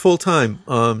 if you're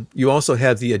full-time, you also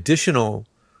have the additional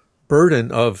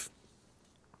burden of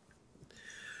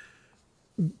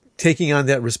taking on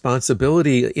that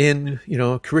responsibility in,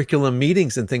 curriculum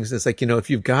meetings and things. It's like, if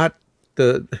you've got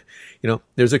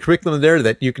there's a curriculum there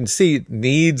that you can see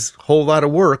needs a whole lot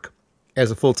of work as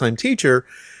a full-time teacher.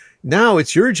 Now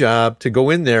it's your job to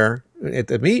go in there in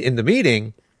the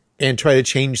meeting and try to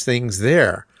change things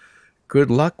there. Good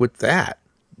luck with that.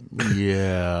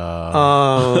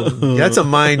 Yeah. That's a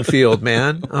minefield,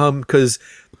 man. Cause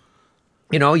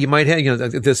you might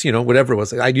have, this, whatever it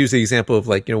was. I'd use the example of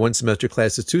one semester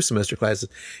classes, 2 semester classes.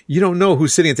 You don't know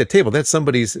who's sitting at that table. That's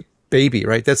somebody's baby,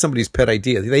 right? That's somebody's pet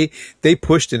idea. They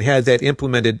pushed and had that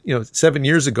implemented, 7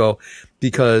 years ago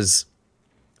because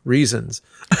reasons.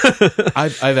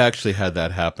 I've actually had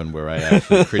that happen where I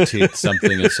actually critiqued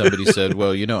something and somebody said,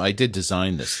 well, I did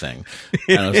design this thing.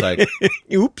 And I was like,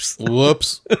 oops,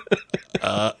 whoops.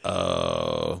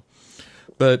 Uh-oh.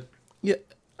 But yeah,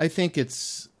 I think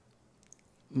it's,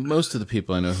 most of the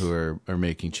people I know who are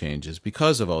making changes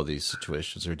because of all these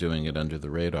situations are doing it under the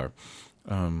radar.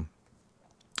 And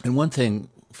one thing,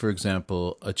 for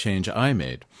example, a change I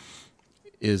made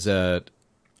is that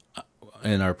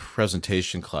in our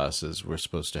presentation classes, we're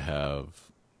supposed to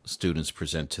have students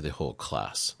present to the whole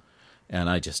class. And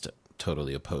I just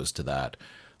totally opposed to that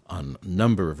on a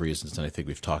number of reasons. And I think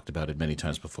we've talked about it many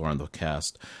times before on the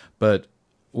cast. But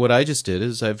what I just did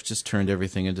is I've just turned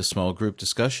everything into small group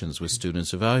discussions with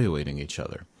students evaluating each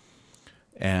other.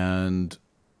 And,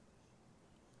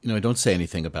 I don't say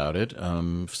anything about it.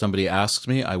 If somebody asks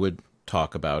me, I would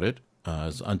talk about it.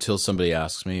 Until somebody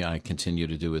asks me, I continue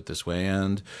to do it this way.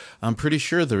 And I'm pretty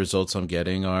sure the results I'm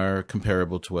getting are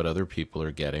comparable to what other people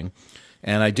are getting.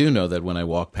 And I do know that when I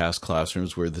walk past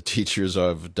classrooms where the teachers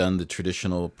have done the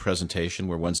traditional presentation,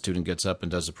 where one student gets up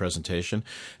and does a presentation,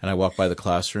 and I walk by the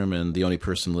classroom and the only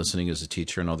person listening is the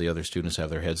teacher and all the other students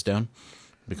have their heads down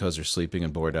because they're sleeping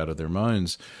and bored out of their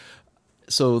minds.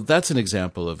 So that's an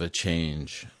example of a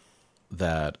change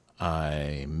that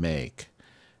I make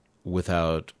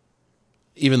without,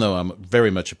 even though I'm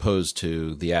very much opposed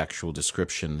to the actual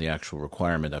description, the actual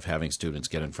requirement of having students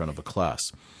get in front of a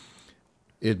class.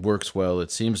 It works well. It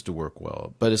seems to work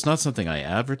well. But it's not something I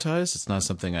advertise. It's not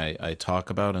something I talk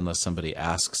about unless somebody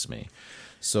asks me.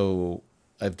 So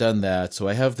I've done that. So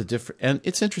I have the different... And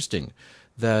it's interesting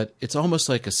that it's almost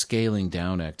like a scaling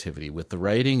down activity. With the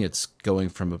writing, it's going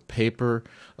from a paper,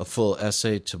 a full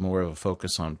essay, to more of a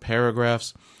focus on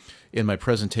paragraphs. In my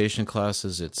presentation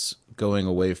classes, it's going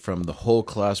away from the whole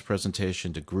class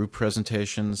presentation to group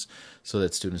presentations so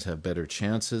that students have better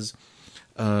chances.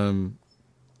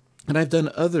 And I've done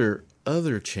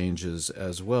other changes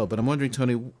as well. But I'm wondering,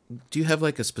 Tony, do you have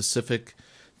like a specific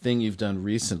thing you've done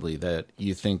recently that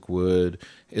you think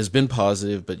has been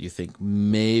positive, but you think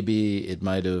maybe it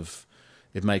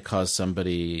might cause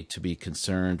somebody to be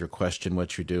concerned or question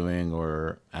what you're doing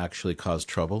or actually cause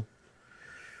trouble?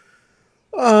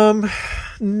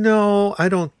 No, I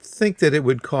don't think that it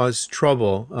would cause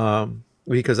trouble,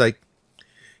 because I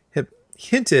have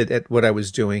hinted at what I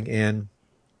was doing and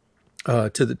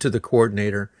to the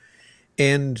coordinator,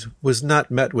 and was not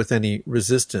met with any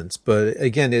resistance. But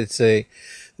again, it's the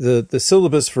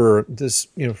syllabus for this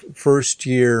first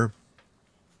year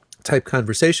type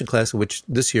conversation class, which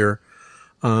this year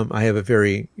I have a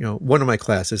very one of my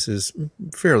classes is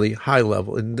fairly high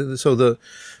level, and so the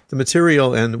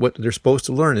material and what they're supposed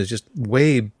to learn is just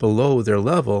way below their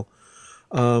level,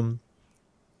 and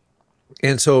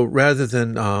so rather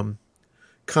than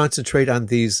concentrate on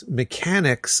these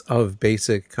mechanics of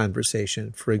basic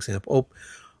conversation, for example,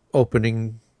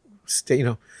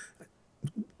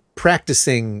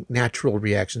 practicing natural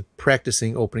reactions,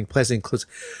 practicing opening, pleasant close.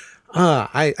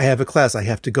 I have a class. I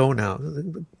have to go now.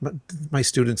 My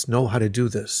students know how to do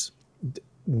this,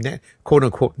 quote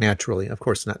unquote, naturally. Of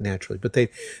course, not naturally, but they've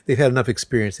had enough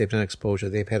experience. They've done exposure.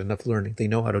 They've had enough learning. They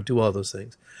know how to do all those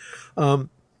things.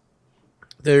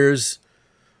 There's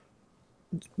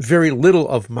very little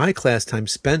of my class time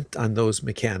spent on those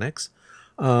mechanics.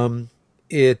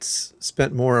 It's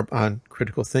spent more on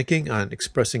critical thinking, on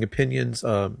expressing opinions,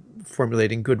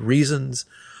 formulating good reasons.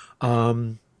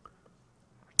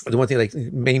 The one thing I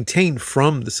maintain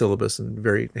from the syllabus, and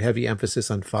very heavy emphasis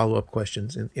on follow-up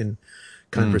questions in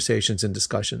conversations and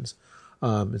discussions.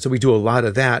 And so we do a lot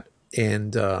of that,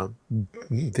 and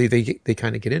they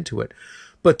kind of get into it.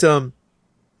 But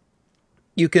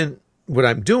what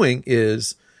I'm doing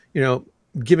is,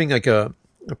 giving like a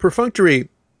perfunctory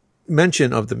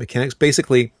mention of the mechanics,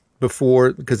 basically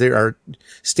before, because there are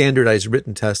standardized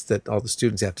written tests that all the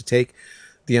students have to take.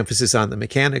 The emphasis on the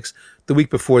mechanics. The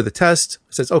week before the test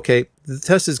says, okay, the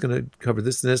test is going to cover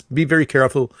this and this. Be very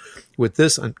careful with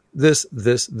this, on this.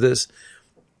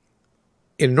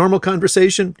 In normal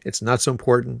conversation, it's not so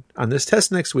important. On this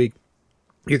test next week,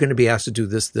 you're going to be asked to do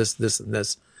this, and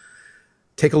this.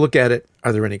 Take a look at it.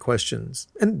 Are there any questions?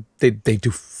 And they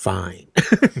do fine.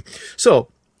 So,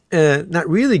 not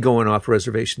really going off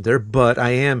reservation there, but I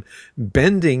am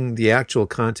bending the actual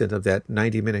content of that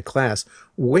 90-minute class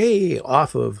way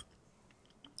off of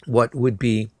what would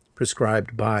be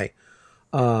prescribed by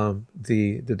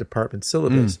the department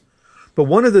syllabus. But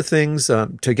one of the things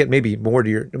to get maybe more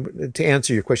to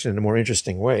answer your question in a more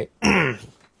interesting way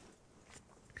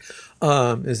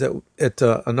is that at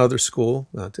another school,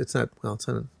 it's at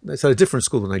a different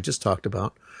school than I just talked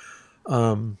about.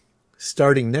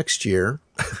 Starting next year,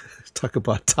 talk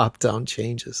about top-down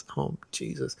changes. Oh,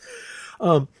 Jesus.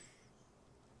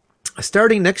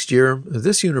 Starting next year,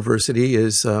 this university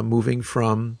is moving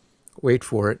from, wait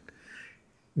for it,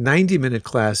 90-minute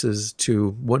classes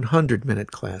to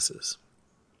 100-minute classes.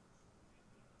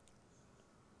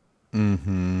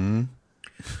 Mm-hmm.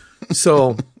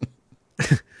 So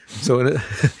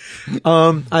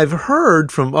I've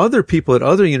heard from other people at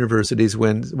other universities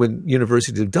when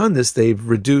universities have done this, they've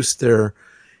reduced their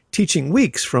teaching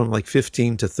weeks from like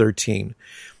 15 to 13.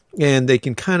 And they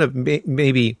can kind of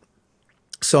maybe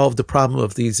solve the problem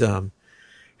of these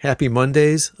happy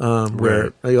Mondays,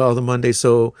 where all the Mondays,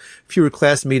 so fewer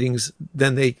class meetings,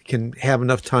 then they can have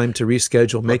enough time to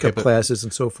reschedule, make up classes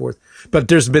and so forth.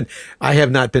 But I have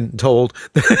not been told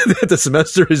that the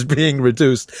semester is being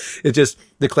reduced. It's just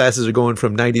the classes are going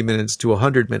from 90 minutes to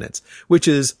 100 minutes, which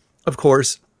is, of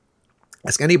course,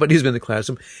 Ask anybody who's been in the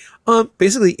classroom.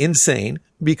 Basically insane,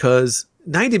 because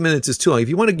 90 minutes is too long. If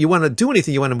you want to do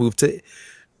anything, you want to move to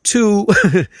two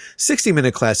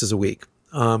 60-minute classes a week.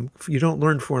 You don't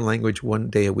learn foreign language one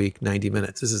day a week, 90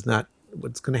 minutes. This is not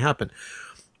what's going to happen.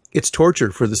 It's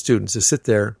torture for the students to sit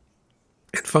there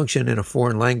and function in a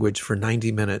foreign language for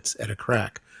 90 minutes at a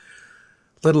crack,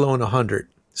 let alone 100.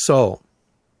 So,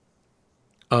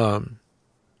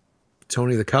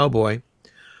 Tony the Cowboy,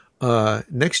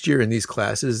 next year in these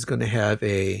classes is going to have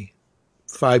a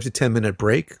 5 to 10 minute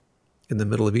break in the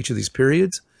middle of each of these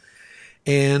periods.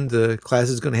 And the class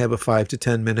is going to have a 5 to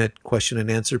 10 minute question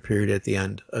and answer period at the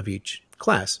end of each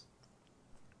class.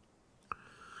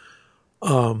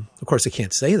 Of course, I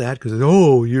can't say that because,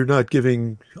 you're not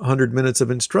giving 100 minutes of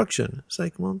instruction. It's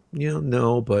like, well,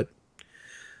 no, but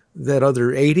that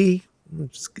other 80,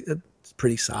 it's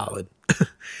pretty solid.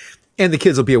 And the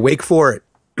kids will be awake for it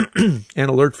and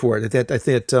alert for it.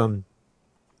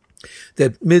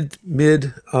 That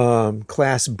mid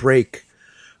class break,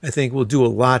 I think, will do a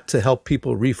lot to help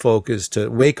people refocus, to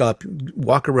wake up,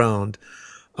 walk around,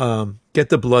 get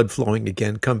the blood flowing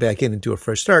again, come back in and do a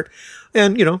fresh start,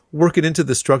 and, work it into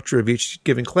the structure of each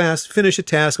given class, finish a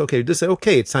task. Okay, just say,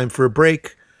 okay, it's time for a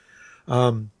break.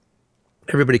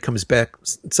 Everybody comes back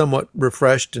somewhat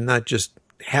refreshed and not just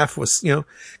half was,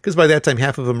 because by that time,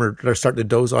 half of them are starting to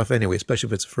doze off anyway, especially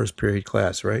if it's a first period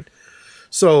class, right?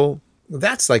 So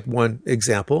that's like one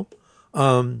example.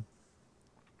 That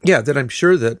I'm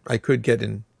sure that I could get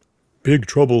in big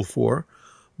trouble for,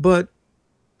 but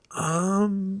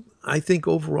I think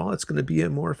overall it's going to be a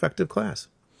more effective class.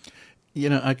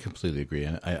 I completely agree.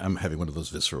 And I'm having one of those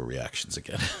visceral reactions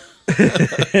again.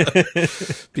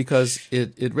 Because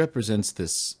it represents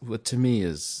this, what to me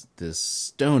is this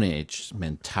Stone Age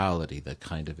mentality that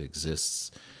kind of exists.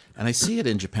 And I see it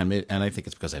in Japan, and I think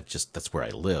it's because that's where I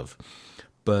live.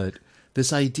 But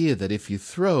this idea that if you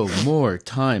throw more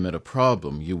time at a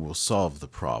problem, you will solve the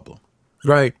problem.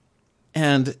 Right.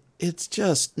 And it's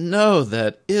just, no,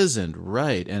 that isn't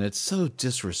right. And it's so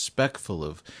disrespectful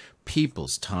of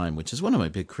people's time, which is one of my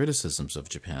big criticisms of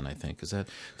Japan, I think, is that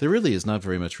there really is not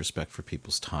very much respect for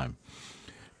people's time.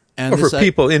 And or for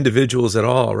people, individuals at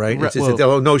all, right? It's just the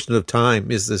whole notion of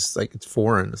time is this, like, it's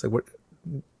foreign. It's like, what?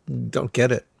 Don't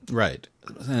get it. Right.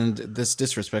 And this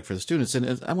disrespect for the students.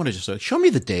 And I want to just show me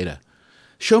the data.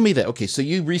 Show me that. Okay, so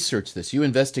you researched this, you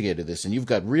investigated this, and you've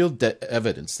got real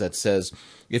evidence that says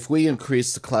if we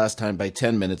increase the class time by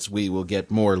 10 minutes, we will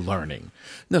get more learning.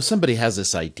 No, somebody has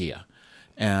this idea,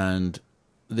 and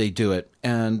they do it,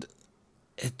 and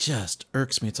it just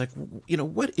irks me. It's like,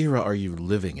 what era are you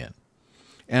living in?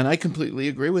 And I completely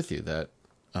agree with you that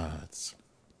it's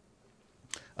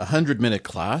a 100-minute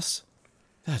class.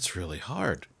 That's really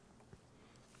hard.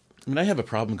 I mean, I have a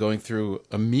problem going through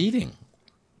a meeting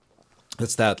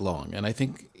that's that long. And I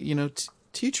think,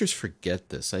 teachers forget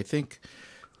this. I think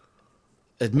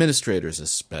administrators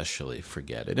especially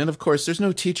forget it. And of course, there's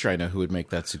no teacher I know who would make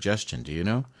that suggestion. Do you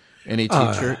know? Any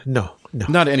teacher? No.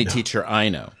 Not any teacher I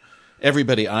know.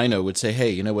 Everybody I know would say,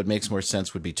 hey, what makes more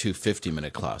sense would be 2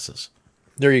 50-minute classes.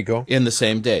 There you go. In the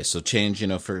same day. So change,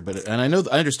 and I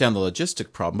understand the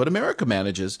logistic problem, but America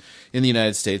manages in the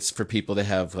United States for people to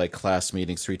have like class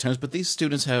meetings 3 times, but these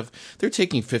students they're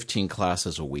taking 15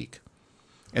 classes a week.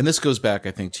 And this goes back,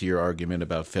 I think, to your argument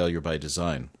about failure by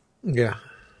design. Yeah.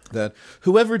 That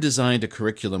whoever designed a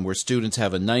curriculum where students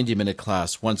have a 90-minute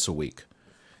class once a week,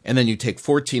 and then you take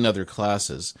 14 other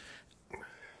classes,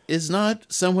 is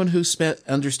not someone who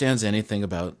understands anything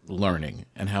about learning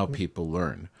and how people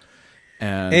learn.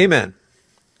 And Amen.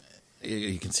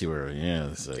 You can see where,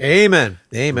 Amen.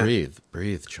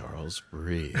 Breathe, Charles,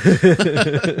 breathe.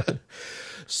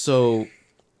 So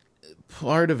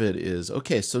part of it is,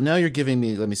 okay, so now you're giving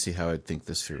me, let me see how I'd think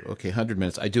this through. Okay, 100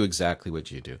 minutes, I do exactly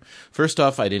what you do. First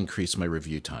off, I'd increase my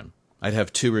review time. I'd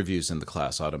have 2 reviews in the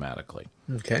class automatically.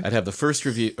 Okay. I'd have the first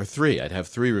review, or 3. I'd have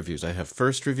 3 reviews. I'd have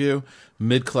first review,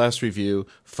 mid-class review,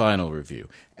 final review.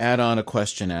 Add on a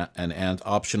question and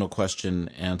optional question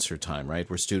answer time, right?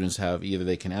 Where students have either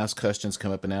they can ask questions,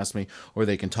 come up and ask me, or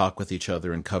they can talk with each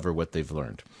other and cover what they've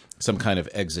learned. Some kind of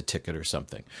exit ticket or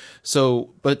something.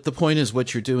 So, but the point is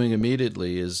what you're doing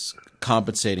immediately is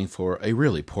compensating for a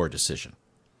really poor decision.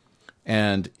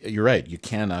 And you're right, you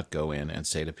cannot go in and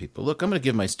say to people, look, I'm going to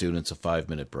give my students a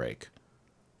 5-minute break.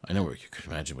 I know you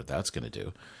can imagine what that's going to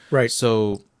do. Right.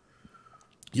 So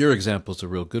your example is a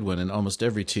real good one, and almost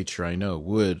every teacher I know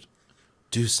would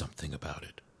do something about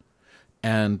it.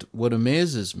 And what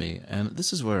amazes me, and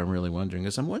this is where I'm really wondering,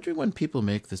 is I'm wondering when people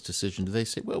make this decision, do they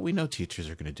say, well, we know teachers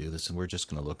are going to do this and we're just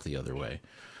going to look the other way?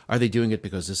 Are they doing it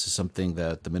because this is something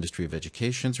that the Ministry of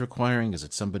Education is requiring? Is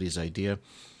it somebody's idea?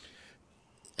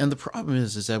 And the problem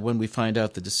is that when we find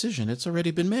out the decision, it's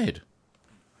already been made.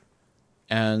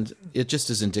 And it just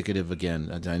is indicative, again,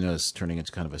 and I know it's turning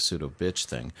into kind of a pseudo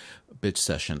bitch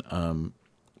session,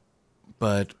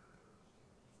 but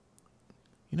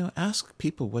ask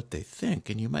people what they think,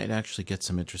 and you might actually get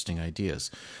some interesting ideas.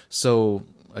 So,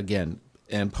 again,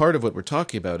 and part of what we're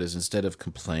talking about is instead of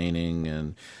complaining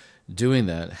and doing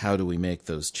that, how do we make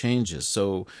those changes?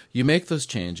 So you make those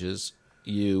changes,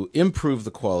 you improve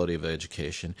the quality of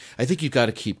education. I think you've got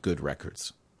to keep good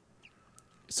records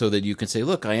so that you can say,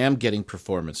 look, I am getting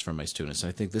performance from my students. And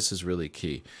I think this is really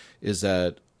key, is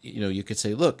that you could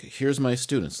say, look, here's my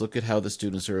students. Look at how the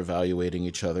students are evaluating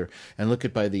each other, and look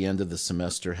at by the end of the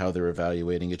semester how they're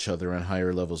evaluating each other on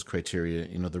higher levels criteria.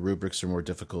 The rubrics are more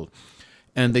difficult,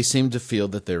 and they seem to feel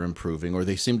that they're improving, or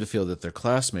they seem to feel that their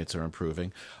classmates are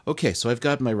improving. Okay, so I've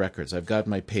got my records, I've got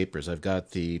my papers, I've got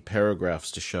the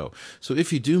paragraphs to show. So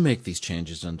if you do make these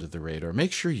changes under the radar,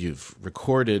 make sure you've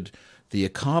recorded the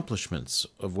accomplishments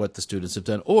of what the students have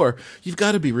done, or you've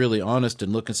got to be really honest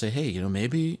and look and say, hey,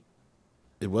 maybe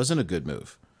it wasn't a good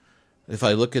move. If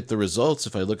I look at the results,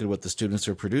 if I look at what the students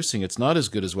are producing, it's not as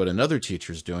good as what another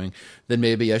teacher's doing, then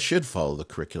maybe I should follow the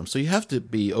curriculum. So you have to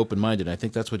be open-minded. I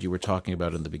think that's what you were talking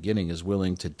about in the beginning, is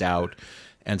willing to doubt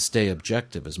and stay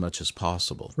objective as much as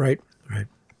possible. Right.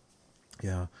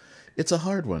 Yeah. It's a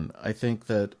hard one. I think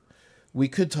that we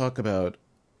could talk about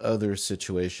other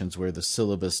situations where the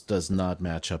syllabus does not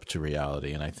match up to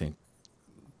reality, and I think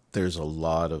there's a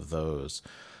lot of those.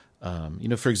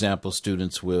 For example,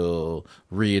 students will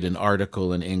read an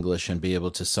article in English and be able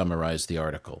to summarize the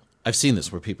article. I've seen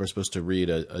this where people are supposed to read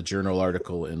a journal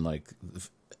article in like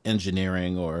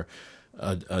engineering or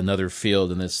another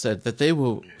field, and it's said that they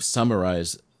will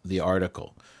summarize the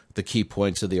article, the key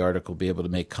points of the article, be able to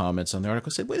make comments on the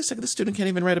article. Say, wait a second, this student can't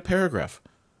even write a paragraph.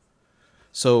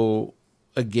 So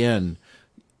again,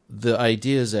 the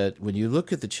idea is that when you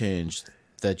look at the change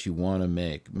that you want to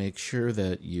make sure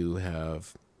that you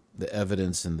have the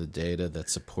evidence and the data that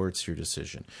supports your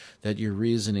decision, that your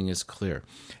reasoning is clear,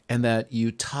 and that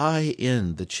you tie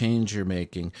in the change you're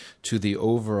making to the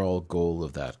overall goal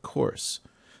of that course.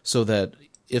 So that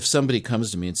if somebody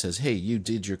comes to me and says, hey, you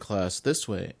did your class this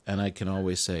way, and I can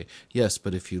always say, yes,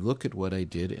 but if you look at what I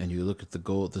did and you look at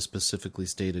the specifically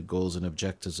stated goals and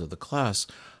objectives of the class,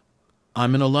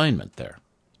 I'm in alignment there.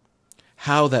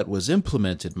 How that was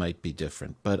implemented might be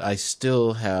different, but I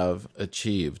still have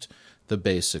achieved the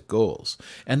basic goals.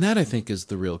 And that, I think, is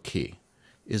the real key,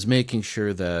 is making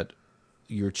sure that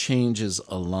your changes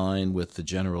align with the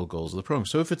general goals of the program.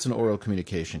 So if it's an oral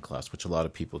communication class, which a lot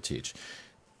of people teach,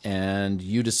 and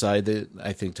you decide that,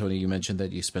 I think, Tony, you mentioned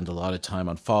that you spend a lot of time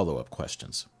on follow-up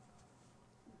questions.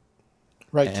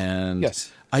 Right. And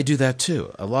yes, I do that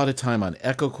too. A lot of time on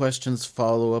echo questions,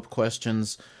 follow-up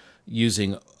questions,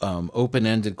 using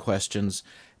open-ended questions,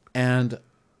 and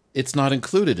it's not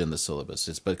included in the syllabus.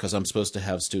 It's because I'm supposed to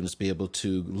have students be able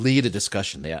to lead a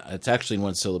discussion. Yeah, it's actually in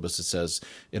one syllabus it says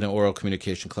in an oral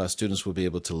communication class, students will be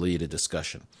able to lead a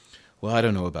discussion. Well, I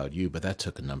don't know about you, but that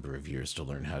took a number of years to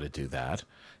learn how to do that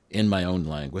in my own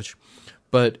language.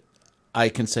 But I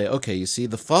can say, okay, you see,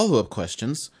 the follow-up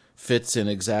questions fits in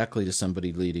exactly to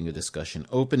somebody leading a discussion.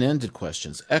 Open-ended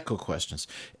questions, echo questions,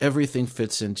 everything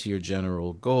fits into your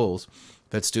general goals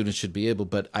that students should be able,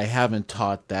 but I haven't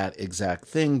taught that exact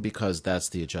thing because that's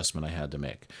the adjustment I had to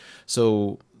make.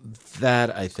 So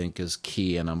that, I think, is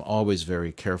key, and I'm always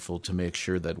very careful to make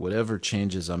sure that whatever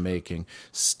changes I'm making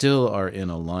still are in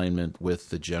alignment with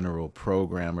the general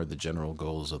program or the general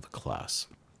goals of the class.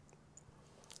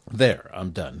 There,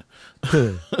 I'm done.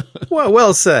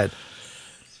 well said.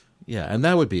 Yeah, and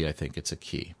that would be, I think, it's a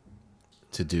key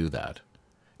to do that.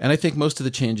 And I think most of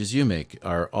the changes you make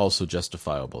are also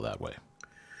justifiable that way.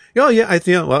 Oh yeah, I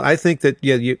think that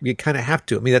you kind of have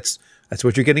to. I mean, that's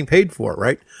what you're getting paid for,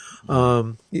 right?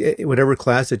 Whatever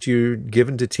class that you're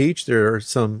given to teach, there are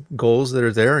some goals that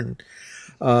are there, and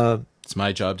it's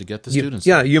my job to get the students.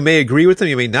 Yeah, you may agree with them,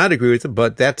 you may not agree with them,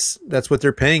 but that's what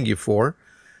they're paying you for.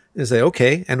 And say,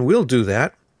 okay, and we'll do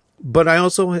that. But I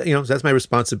also, that's my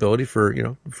responsibility for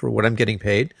what I'm getting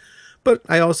paid. But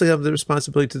I also have the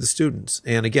responsibility to the students.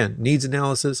 And again, needs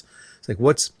analysis. It's like,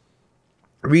 what's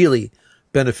really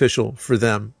beneficial for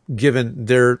them given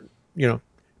their,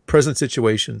 present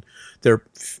situation, their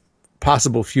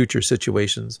possible future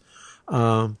situations.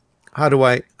 How do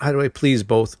I please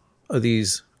both of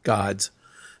these gods,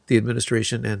 the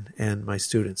administration and my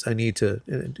students. I need to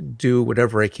do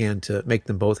whatever I can to make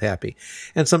them both happy.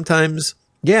 And sometimes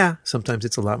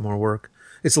it's a lot more work.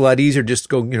 It's a lot easier just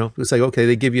to go, it's like, okay,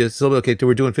 they give you a syllabus. Okay,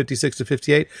 we're doing 56 to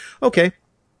 58. Okay.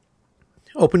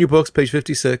 Open your books, page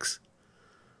 56.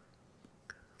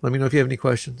 Let me know if you have any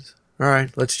questions. All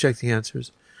right, let's check the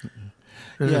answers.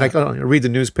 And I read the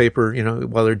newspaper,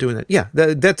 while they're doing that. Yeah,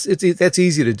 that's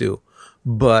easy to do,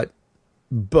 but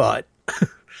that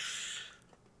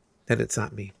it's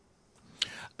not me.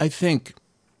 I think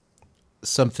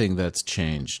something that's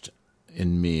changed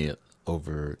in me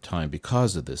over time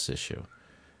because of this issue,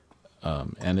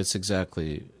 and it's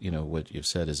exactly what you've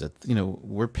said, is that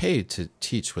we're paid to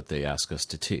teach what they ask us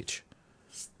to teach,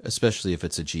 especially if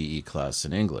it's a GE class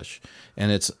in English,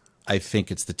 and I think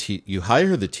it's you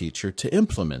hire the teacher to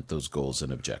implement those goals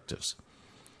and objectives.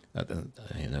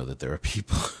 I know that there are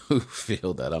people who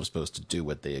feel that I'm supposed to do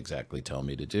what they exactly tell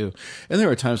me to do. And there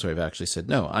are times where I've actually said,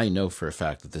 no, I know for a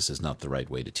fact that this is not the right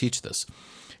way to teach this,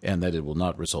 and that it will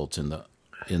not result in the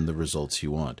results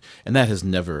you want. And that has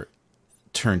never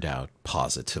turned out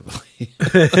positively.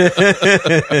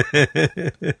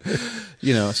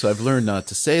 So I've learned not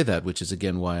to say that, which is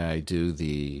again why I do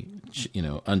the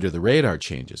under the radar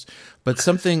changes. But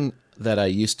something that I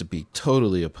used to be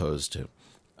totally opposed to,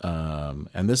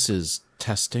 and this is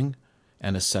testing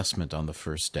and assessment on the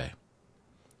first day,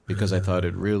 because I thought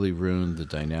it really ruined the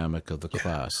dynamic of the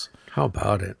class. How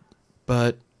about it?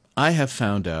 But I have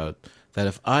found out that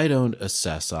if I don't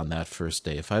assess on that first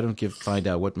day, if I don't find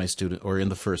out what my student, or in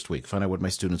the first week, find out what my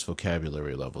students'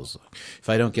 vocabulary levels are, if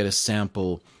I don't get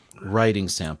a writing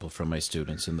sample from my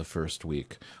students in the first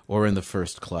week or in the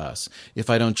first class, if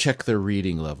I don't check their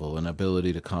reading level and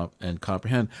ability to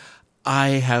comprehend, I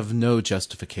have no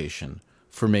justification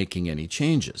for making any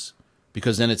changes,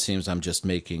 because then it seems I'm just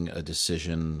making a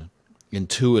decision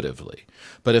intuitively.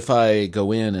 But if I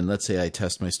go in and let's say I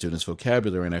test my students'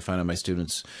 vocabulary and I find out my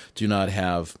students do not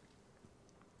have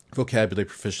vocabulary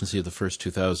proficiency of the first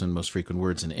 2,000 most frequent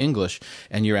words in English,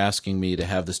 and you're asking me to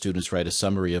have the students write a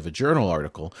summary of a journal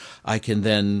article, I can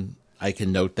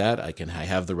note that. I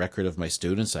have the record of my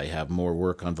students. I have more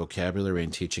work on vocabulary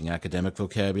and teaching academic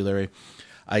vocabulary.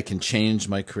 I can change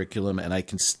my curriculum, and I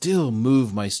can still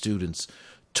move my students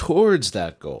towards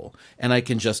that goal, and I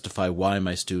can justify why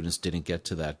my students didn't get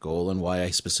to that goal and why I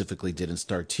specifically didn't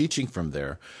start teaching from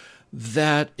there.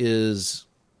 That is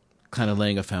kind of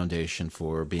laying a foundation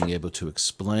for being able to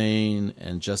explain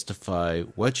and justify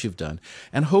what you've done.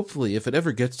 And hopefully, if it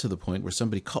ever gets to the point where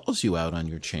somebody calls you out on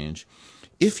your change,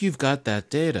 if you've got that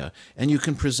data and you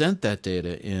can present that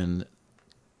data in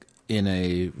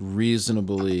a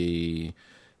reasonably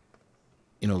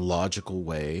logical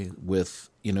way with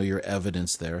your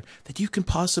evidence there, that you can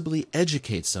possibly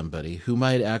educate somebody who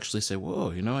might actually say,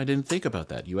 whoa, I didn't think about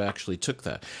that. You actually took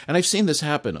that. And I've seen this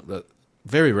happen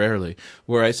very rarely,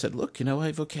 where I said, look,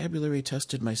 I vocabulary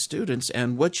tested my students,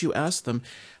 and what you asked them,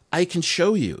 I can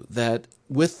show you that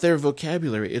with their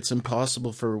vocabulary, it's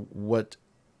impossible for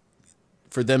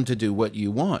them to do what you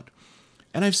want.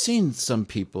 And I've seen some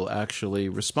people actually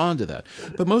respond to that.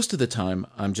 But most of the time,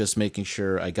 I'm just making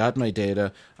sure I got my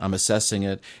data, I'm assessing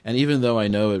it, and even though I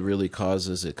know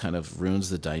it kind of ruins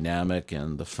the dynamic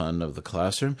and the fun of the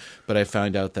classroom, but I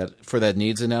found out that for that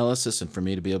needs analysis and for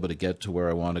me to be able to get to where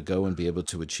I want to go and be able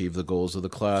to achieve the goals of the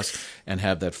class and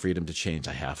have that freedom to change,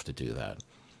 I have to do that.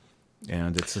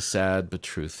 And it's a sad but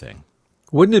true thing.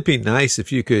 Wouldn't it be nice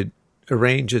if you could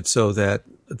arrange it so that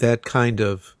that kind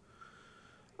of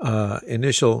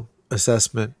initial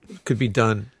assessment could be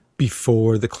done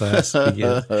before the class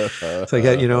begins? It's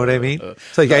like, you know what I mean?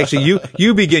 It's like, actually,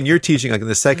 you begin your teaching like in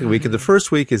the second week, and the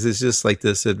first week is just like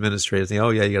this administrative thing. Oh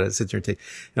yeah, you got to sit there and take.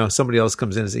 Somebody else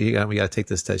comes in and says, we got to take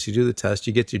this test. You do the test,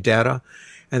 you get your data,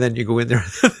 and then you go in there.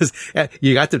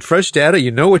 You got the fresh data. You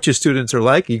know what your students are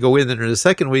like. You go in there in the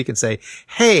second week and say,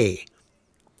 hey,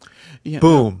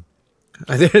 boom.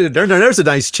 There's a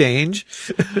nice change.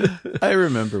 I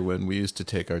remember when we used to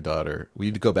take our daughter,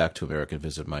 we'd go back to America and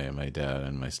visit my dad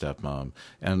and my stepmom,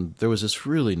 and there was this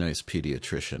really nice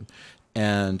pediatrician,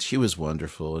 and she was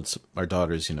wonderful. It's our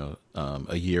daughter's,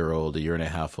 a year old, a year and a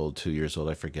half old, 2 years old,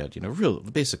 I forget,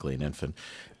 basically an infant.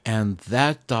 And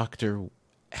that doctor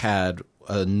had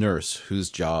a nurse whose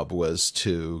job was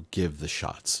to give the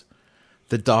shots.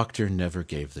 The doctor never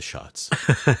gave the shots.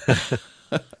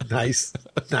 Nice.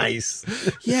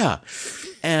 Yeah.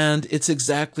 And it's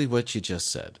exactly what you just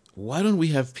said. Why don't we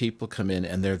have people come in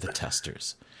and they're the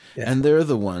testers? Yeah. And they're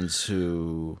the ones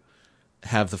who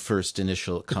have the first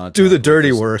initial contact. Do the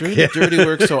dirty work. The dirty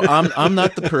work. So I'm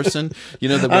not the person,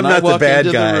 that when I walk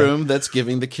into the room that's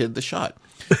giving the kid the shot.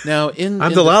 Now,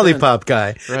 I'm the lollipop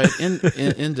guy. right?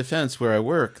 In defense, where I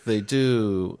work, they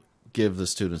do give the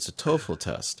students a TOEFL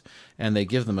test, and they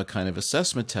give them a kind of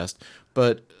assessment test,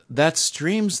 but that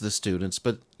streams the students.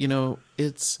 But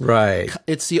Right.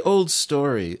 it's the old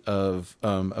story of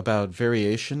about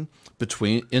variation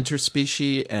between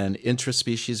interspecies and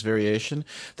intraspecies variation.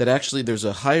 That actually there's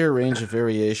a higher range of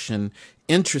variation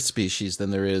intraspecies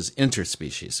than there is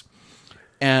interspecies,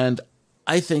 and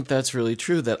I think that's really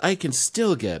true. That I can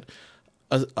still get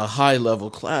a high level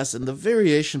class, and the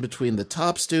variation between the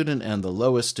top student and the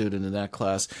lowest student in that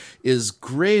class is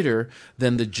greater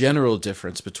than the general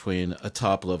difference between a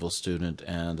top level student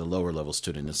and a lower level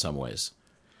student in some ways.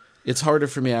 It's harder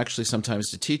for me actually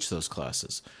sometimes to teach those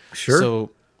classes. Sure.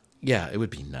 So, yeah, it would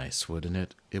be nice, wouldn't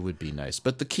it? It would be nice.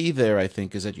 But the key there, I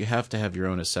think, is that you have to have your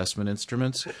own assessment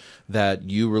instruments that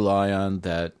you rely on,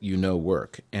 that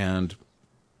work. And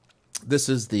this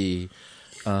is the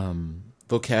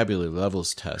vocabulary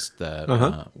levels test that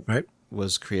Right.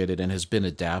 was created and has been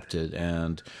adapted,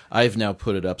 and I've now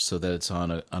put it up so that it's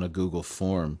on a Google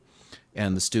form,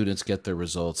 and the students get their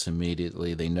results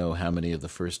immediately. They know how many of the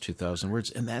first 2,000 words,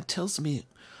 and that tells me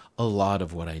a lot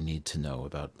of what I need to know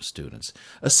about students.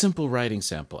 A simple writing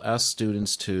sample. Ask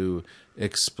students to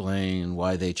explain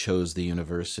why they chose the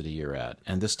university you're at,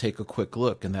 and just take a quick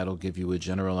look, and that'll give you a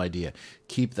general idea.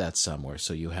 Keep that somewhere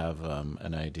so you have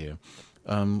an idea.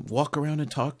 Walk around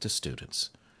and talk to students.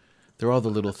 They're all the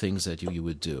little things that you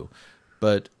would do.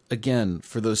 But again,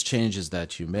 for those changes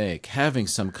that you make, having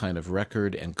some kind of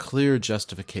record and clear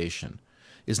justification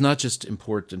is not just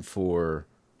important for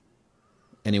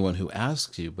anyone who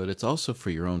asks you, but it's also for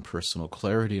your own personal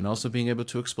clarity and also being able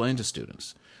to explain to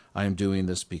students, I am doing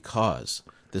this because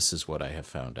this is what I have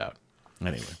found out.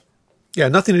 Anyway. Yeah,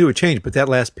 nothing to do with change, but that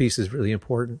last piece is really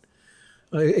important.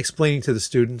 Explaining to the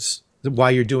students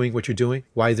why you're doing what you're doing,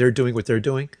 why they're doing what they're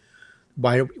doing,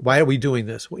 why are we doing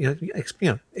this?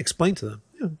 Explain to them.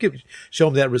 Show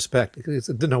them that respect.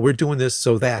 No, we're doing this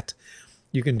so that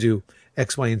you can do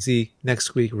X, Y, and Z.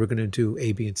 Next week we're going to do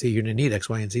A, B, and C. You're going to need X,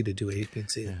 Y, and Z to do A, B, and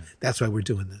C. Yeah. That's why we're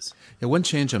doing this. Yeah, one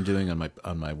change I'm doing on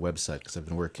my website, because I've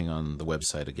been working on the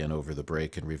website again over the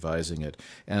break and revising it,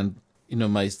 and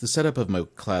the setup of my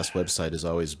class website has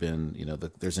always been,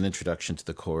 there's an introduction to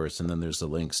the course, and then there's the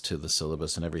links to the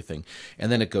syllabus and everything.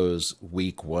 And then it goes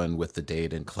week 1 with the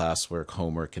date and classwork,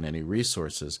 homework, and any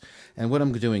resources. And what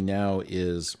I'm doing now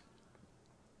is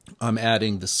I'm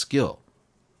adding the skill,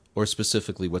 or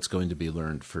specifically what's going to be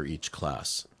learned for each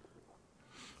class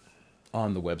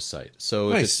on the website.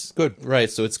 So nice. Good. Right.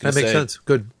 So it's going to say, that makes sense.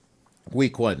 Good.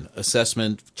 Week 1,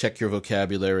 assessment, check your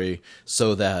vocabulary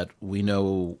so that we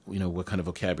know, what kind of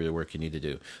vocabulary work you need to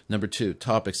do. Number 2,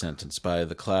 topic sentence. By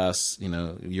the class,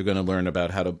 you're going to learn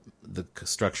about the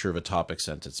structure of a topic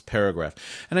sentence, paragraph.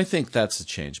 And I think that's a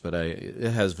change, but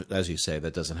it has, as you say,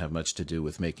 that doesn't have much to do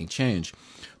with making change.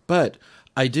 But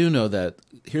I do know that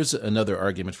here's another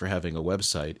argument for having a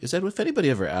website, is that if anybody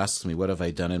ever asks me, what have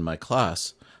I done in my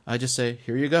class? I just say,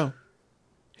 here you go.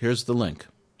 Here's the link.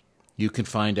 You can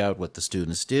find out what the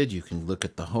students did. You can look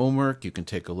at the homework. You can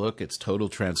take a look. It's total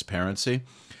transparency.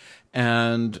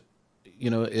 And,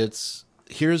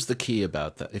 here's the key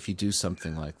about that. If you do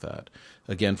something like that,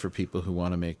 again, for people who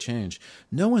want to make change,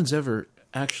 no one's ever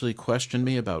actually questioned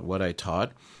me about what I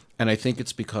taught. And I think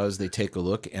it's because they take a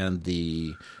look, and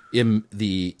the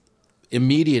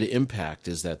immediate impact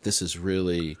is that this is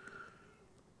really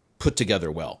put together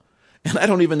well. And I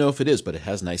don't even know if it is, but it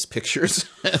has nice pictures,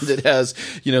 and it has,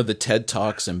 the TED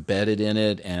Talks embedded in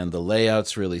it, and the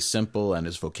layout's really simple, and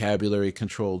is vocabulary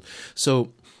controlled.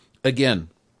 So, again,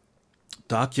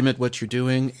 document what you're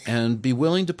doing and be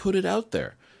willing to put it out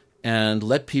there and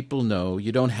let people know.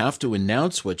 You don't have to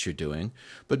announce what you're doing,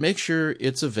 but make sure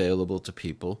it's available to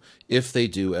people if they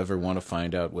do ever want to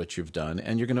find out what you've done.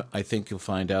 And I think you'll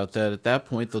find out that at that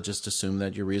point, they'll just assume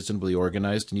that you're reasonably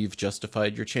organized and you've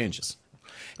justified your changes.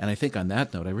 And I think on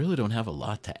that note, I really don't have a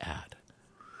lot to add.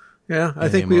 Yeah, I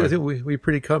think we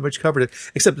pretty much covered it.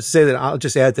 Except to say that I'll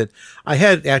just add that I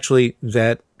had actually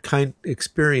that kind of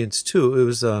experience too. It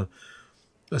was a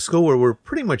school where we're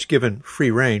pretty much given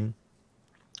free rein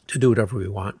to do whatever we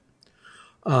want,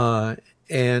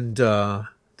 and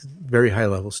very high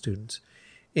level students.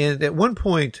 And at one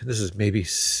point, this is maybe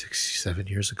 6-7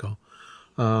 years ago,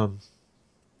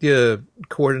 the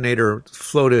coordinator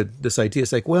floated this idea.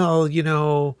 It's like, well,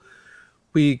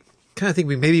 we kind of think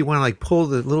we maybe want to pull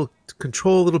the little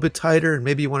control a little bit tighter, and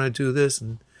maybe you want to do this.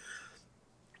 And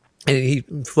he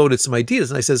floated some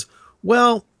ideas. And I says,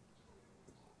 well,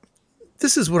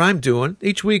 this is what I'm doing.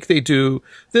 Each week they do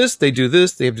this, they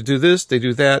have to do this, they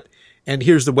do that. And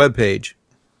here's the web page.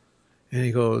 And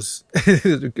he goes,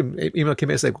 email came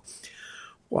in, it's like,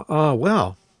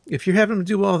 well, if you're having to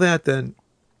do all that, then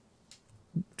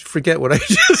forget what I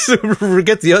just,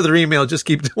 forget the other email. Just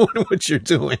keep doing what you're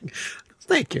doing.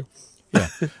 Thank you. Yeah.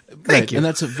 Thank you. And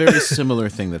that's a very similar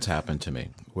thing that's happened to me,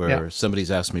 where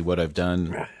somebody's asked me what I've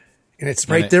done. And it's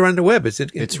right there on the web.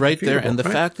 It's right there. And the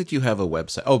fact that you have a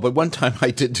website. Oh, but one time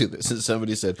I did do this, and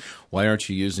somebody said, "Why aren't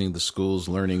you using the school's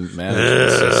learning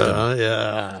management system?"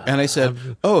 Yeah. And I said,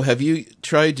 "Oh, have you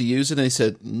tried to use it?" And they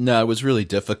said, "No, it was really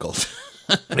difficult."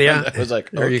 Yeah. I was like,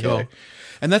 there okay. you go.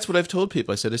 And that's what I've told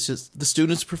people. I said, it's just the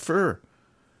students prefer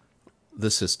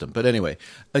the system. But anyway,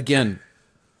 again,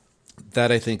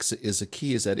 that I think is a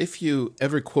key, is that if you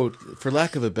ever quote, for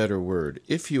lack of a better word,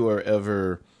 if you are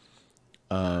ever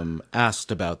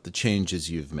asked about the changes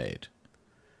you've made,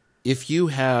 if you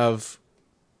have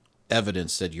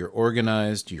evidence that you're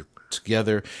organized, you're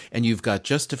together, and you've got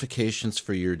justifications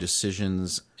for your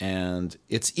decisions, and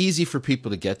it's easy for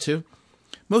people to get to,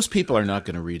 most people are not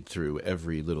going to read through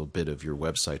every little bit of your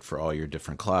website for all your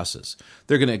different classes.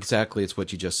 They're going to, exactly, it's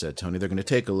what you just said, Tony, they're going to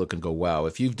take a look and go, wow,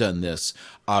 if you've done this,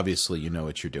 obviously you know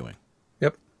what you're doing.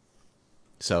 Yep.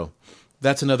 So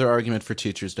that's another argument for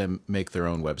teachers to make their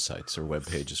own websites or web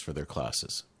pages for their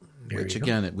classes, which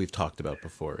again, we've talked about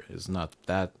before, is not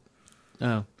that,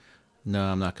 no,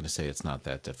 I'm not going to say it's not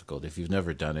that difficult. If you've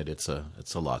never done it, it's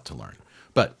a lot to learn.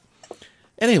 But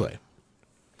anyway,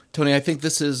 Tony, I think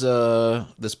this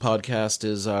podcast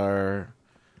is our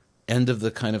end of the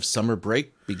kind of summer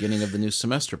break, beginning of the new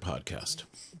semester podcast.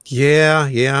 Yeah.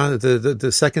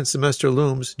 The second semester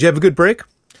looms. Did you have a good break?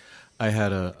 I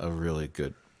had a really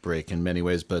good break in many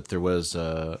ways, but there was,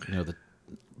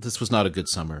 this was not a good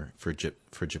summer for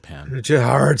Japan. It's a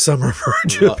hard summer for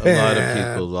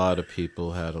Japan. A lot of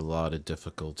people had a lot of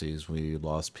difficulties. We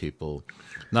lost people,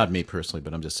 not me personally,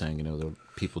 but I'm just saying, the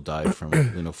people died from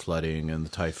flooding and the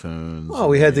typhoons. Oh,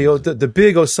 we had the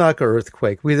big Osaka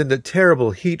earthquake. We had the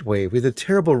terrible heat wave. We had the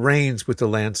terrible rains with the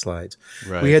landslides.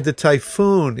 Right. We had the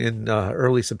typhoon in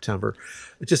early September.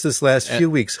 Just this last few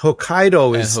weeks,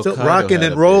 Hokkaido is still rocking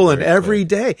and rolling every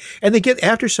day, and they get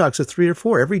aftershocks of 3 or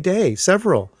 4 every day,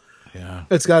 several. Yeah,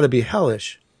 it's got to be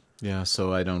hellish. Yeah,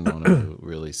 so I don't want to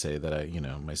really say that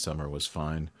my summer was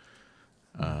fine,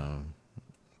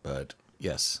 but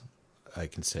yes, I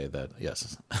can say that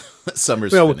yes,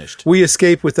 summer's finished. We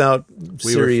escaped without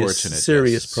we were fortunate,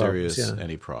 serious problems.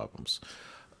 Any problems?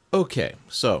 Okay,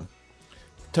 so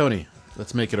Tony,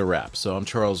 let's make it a wrap. So I'm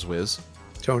Charles Wiz.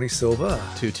 Tony Silva.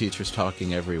 Two Teachers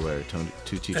Talking everywhere.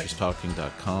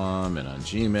 twoteacherstalking.com and on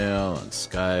Gmail, on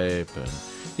Skype, and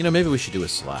maybe we should do a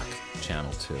Slack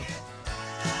channel too.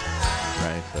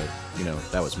 Right, but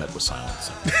that was met with silence.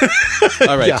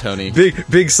 All right, Tony.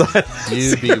 Big silence.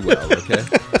 You be well, okay?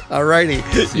 All righty.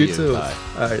 You you too. Bye.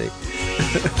 All righty.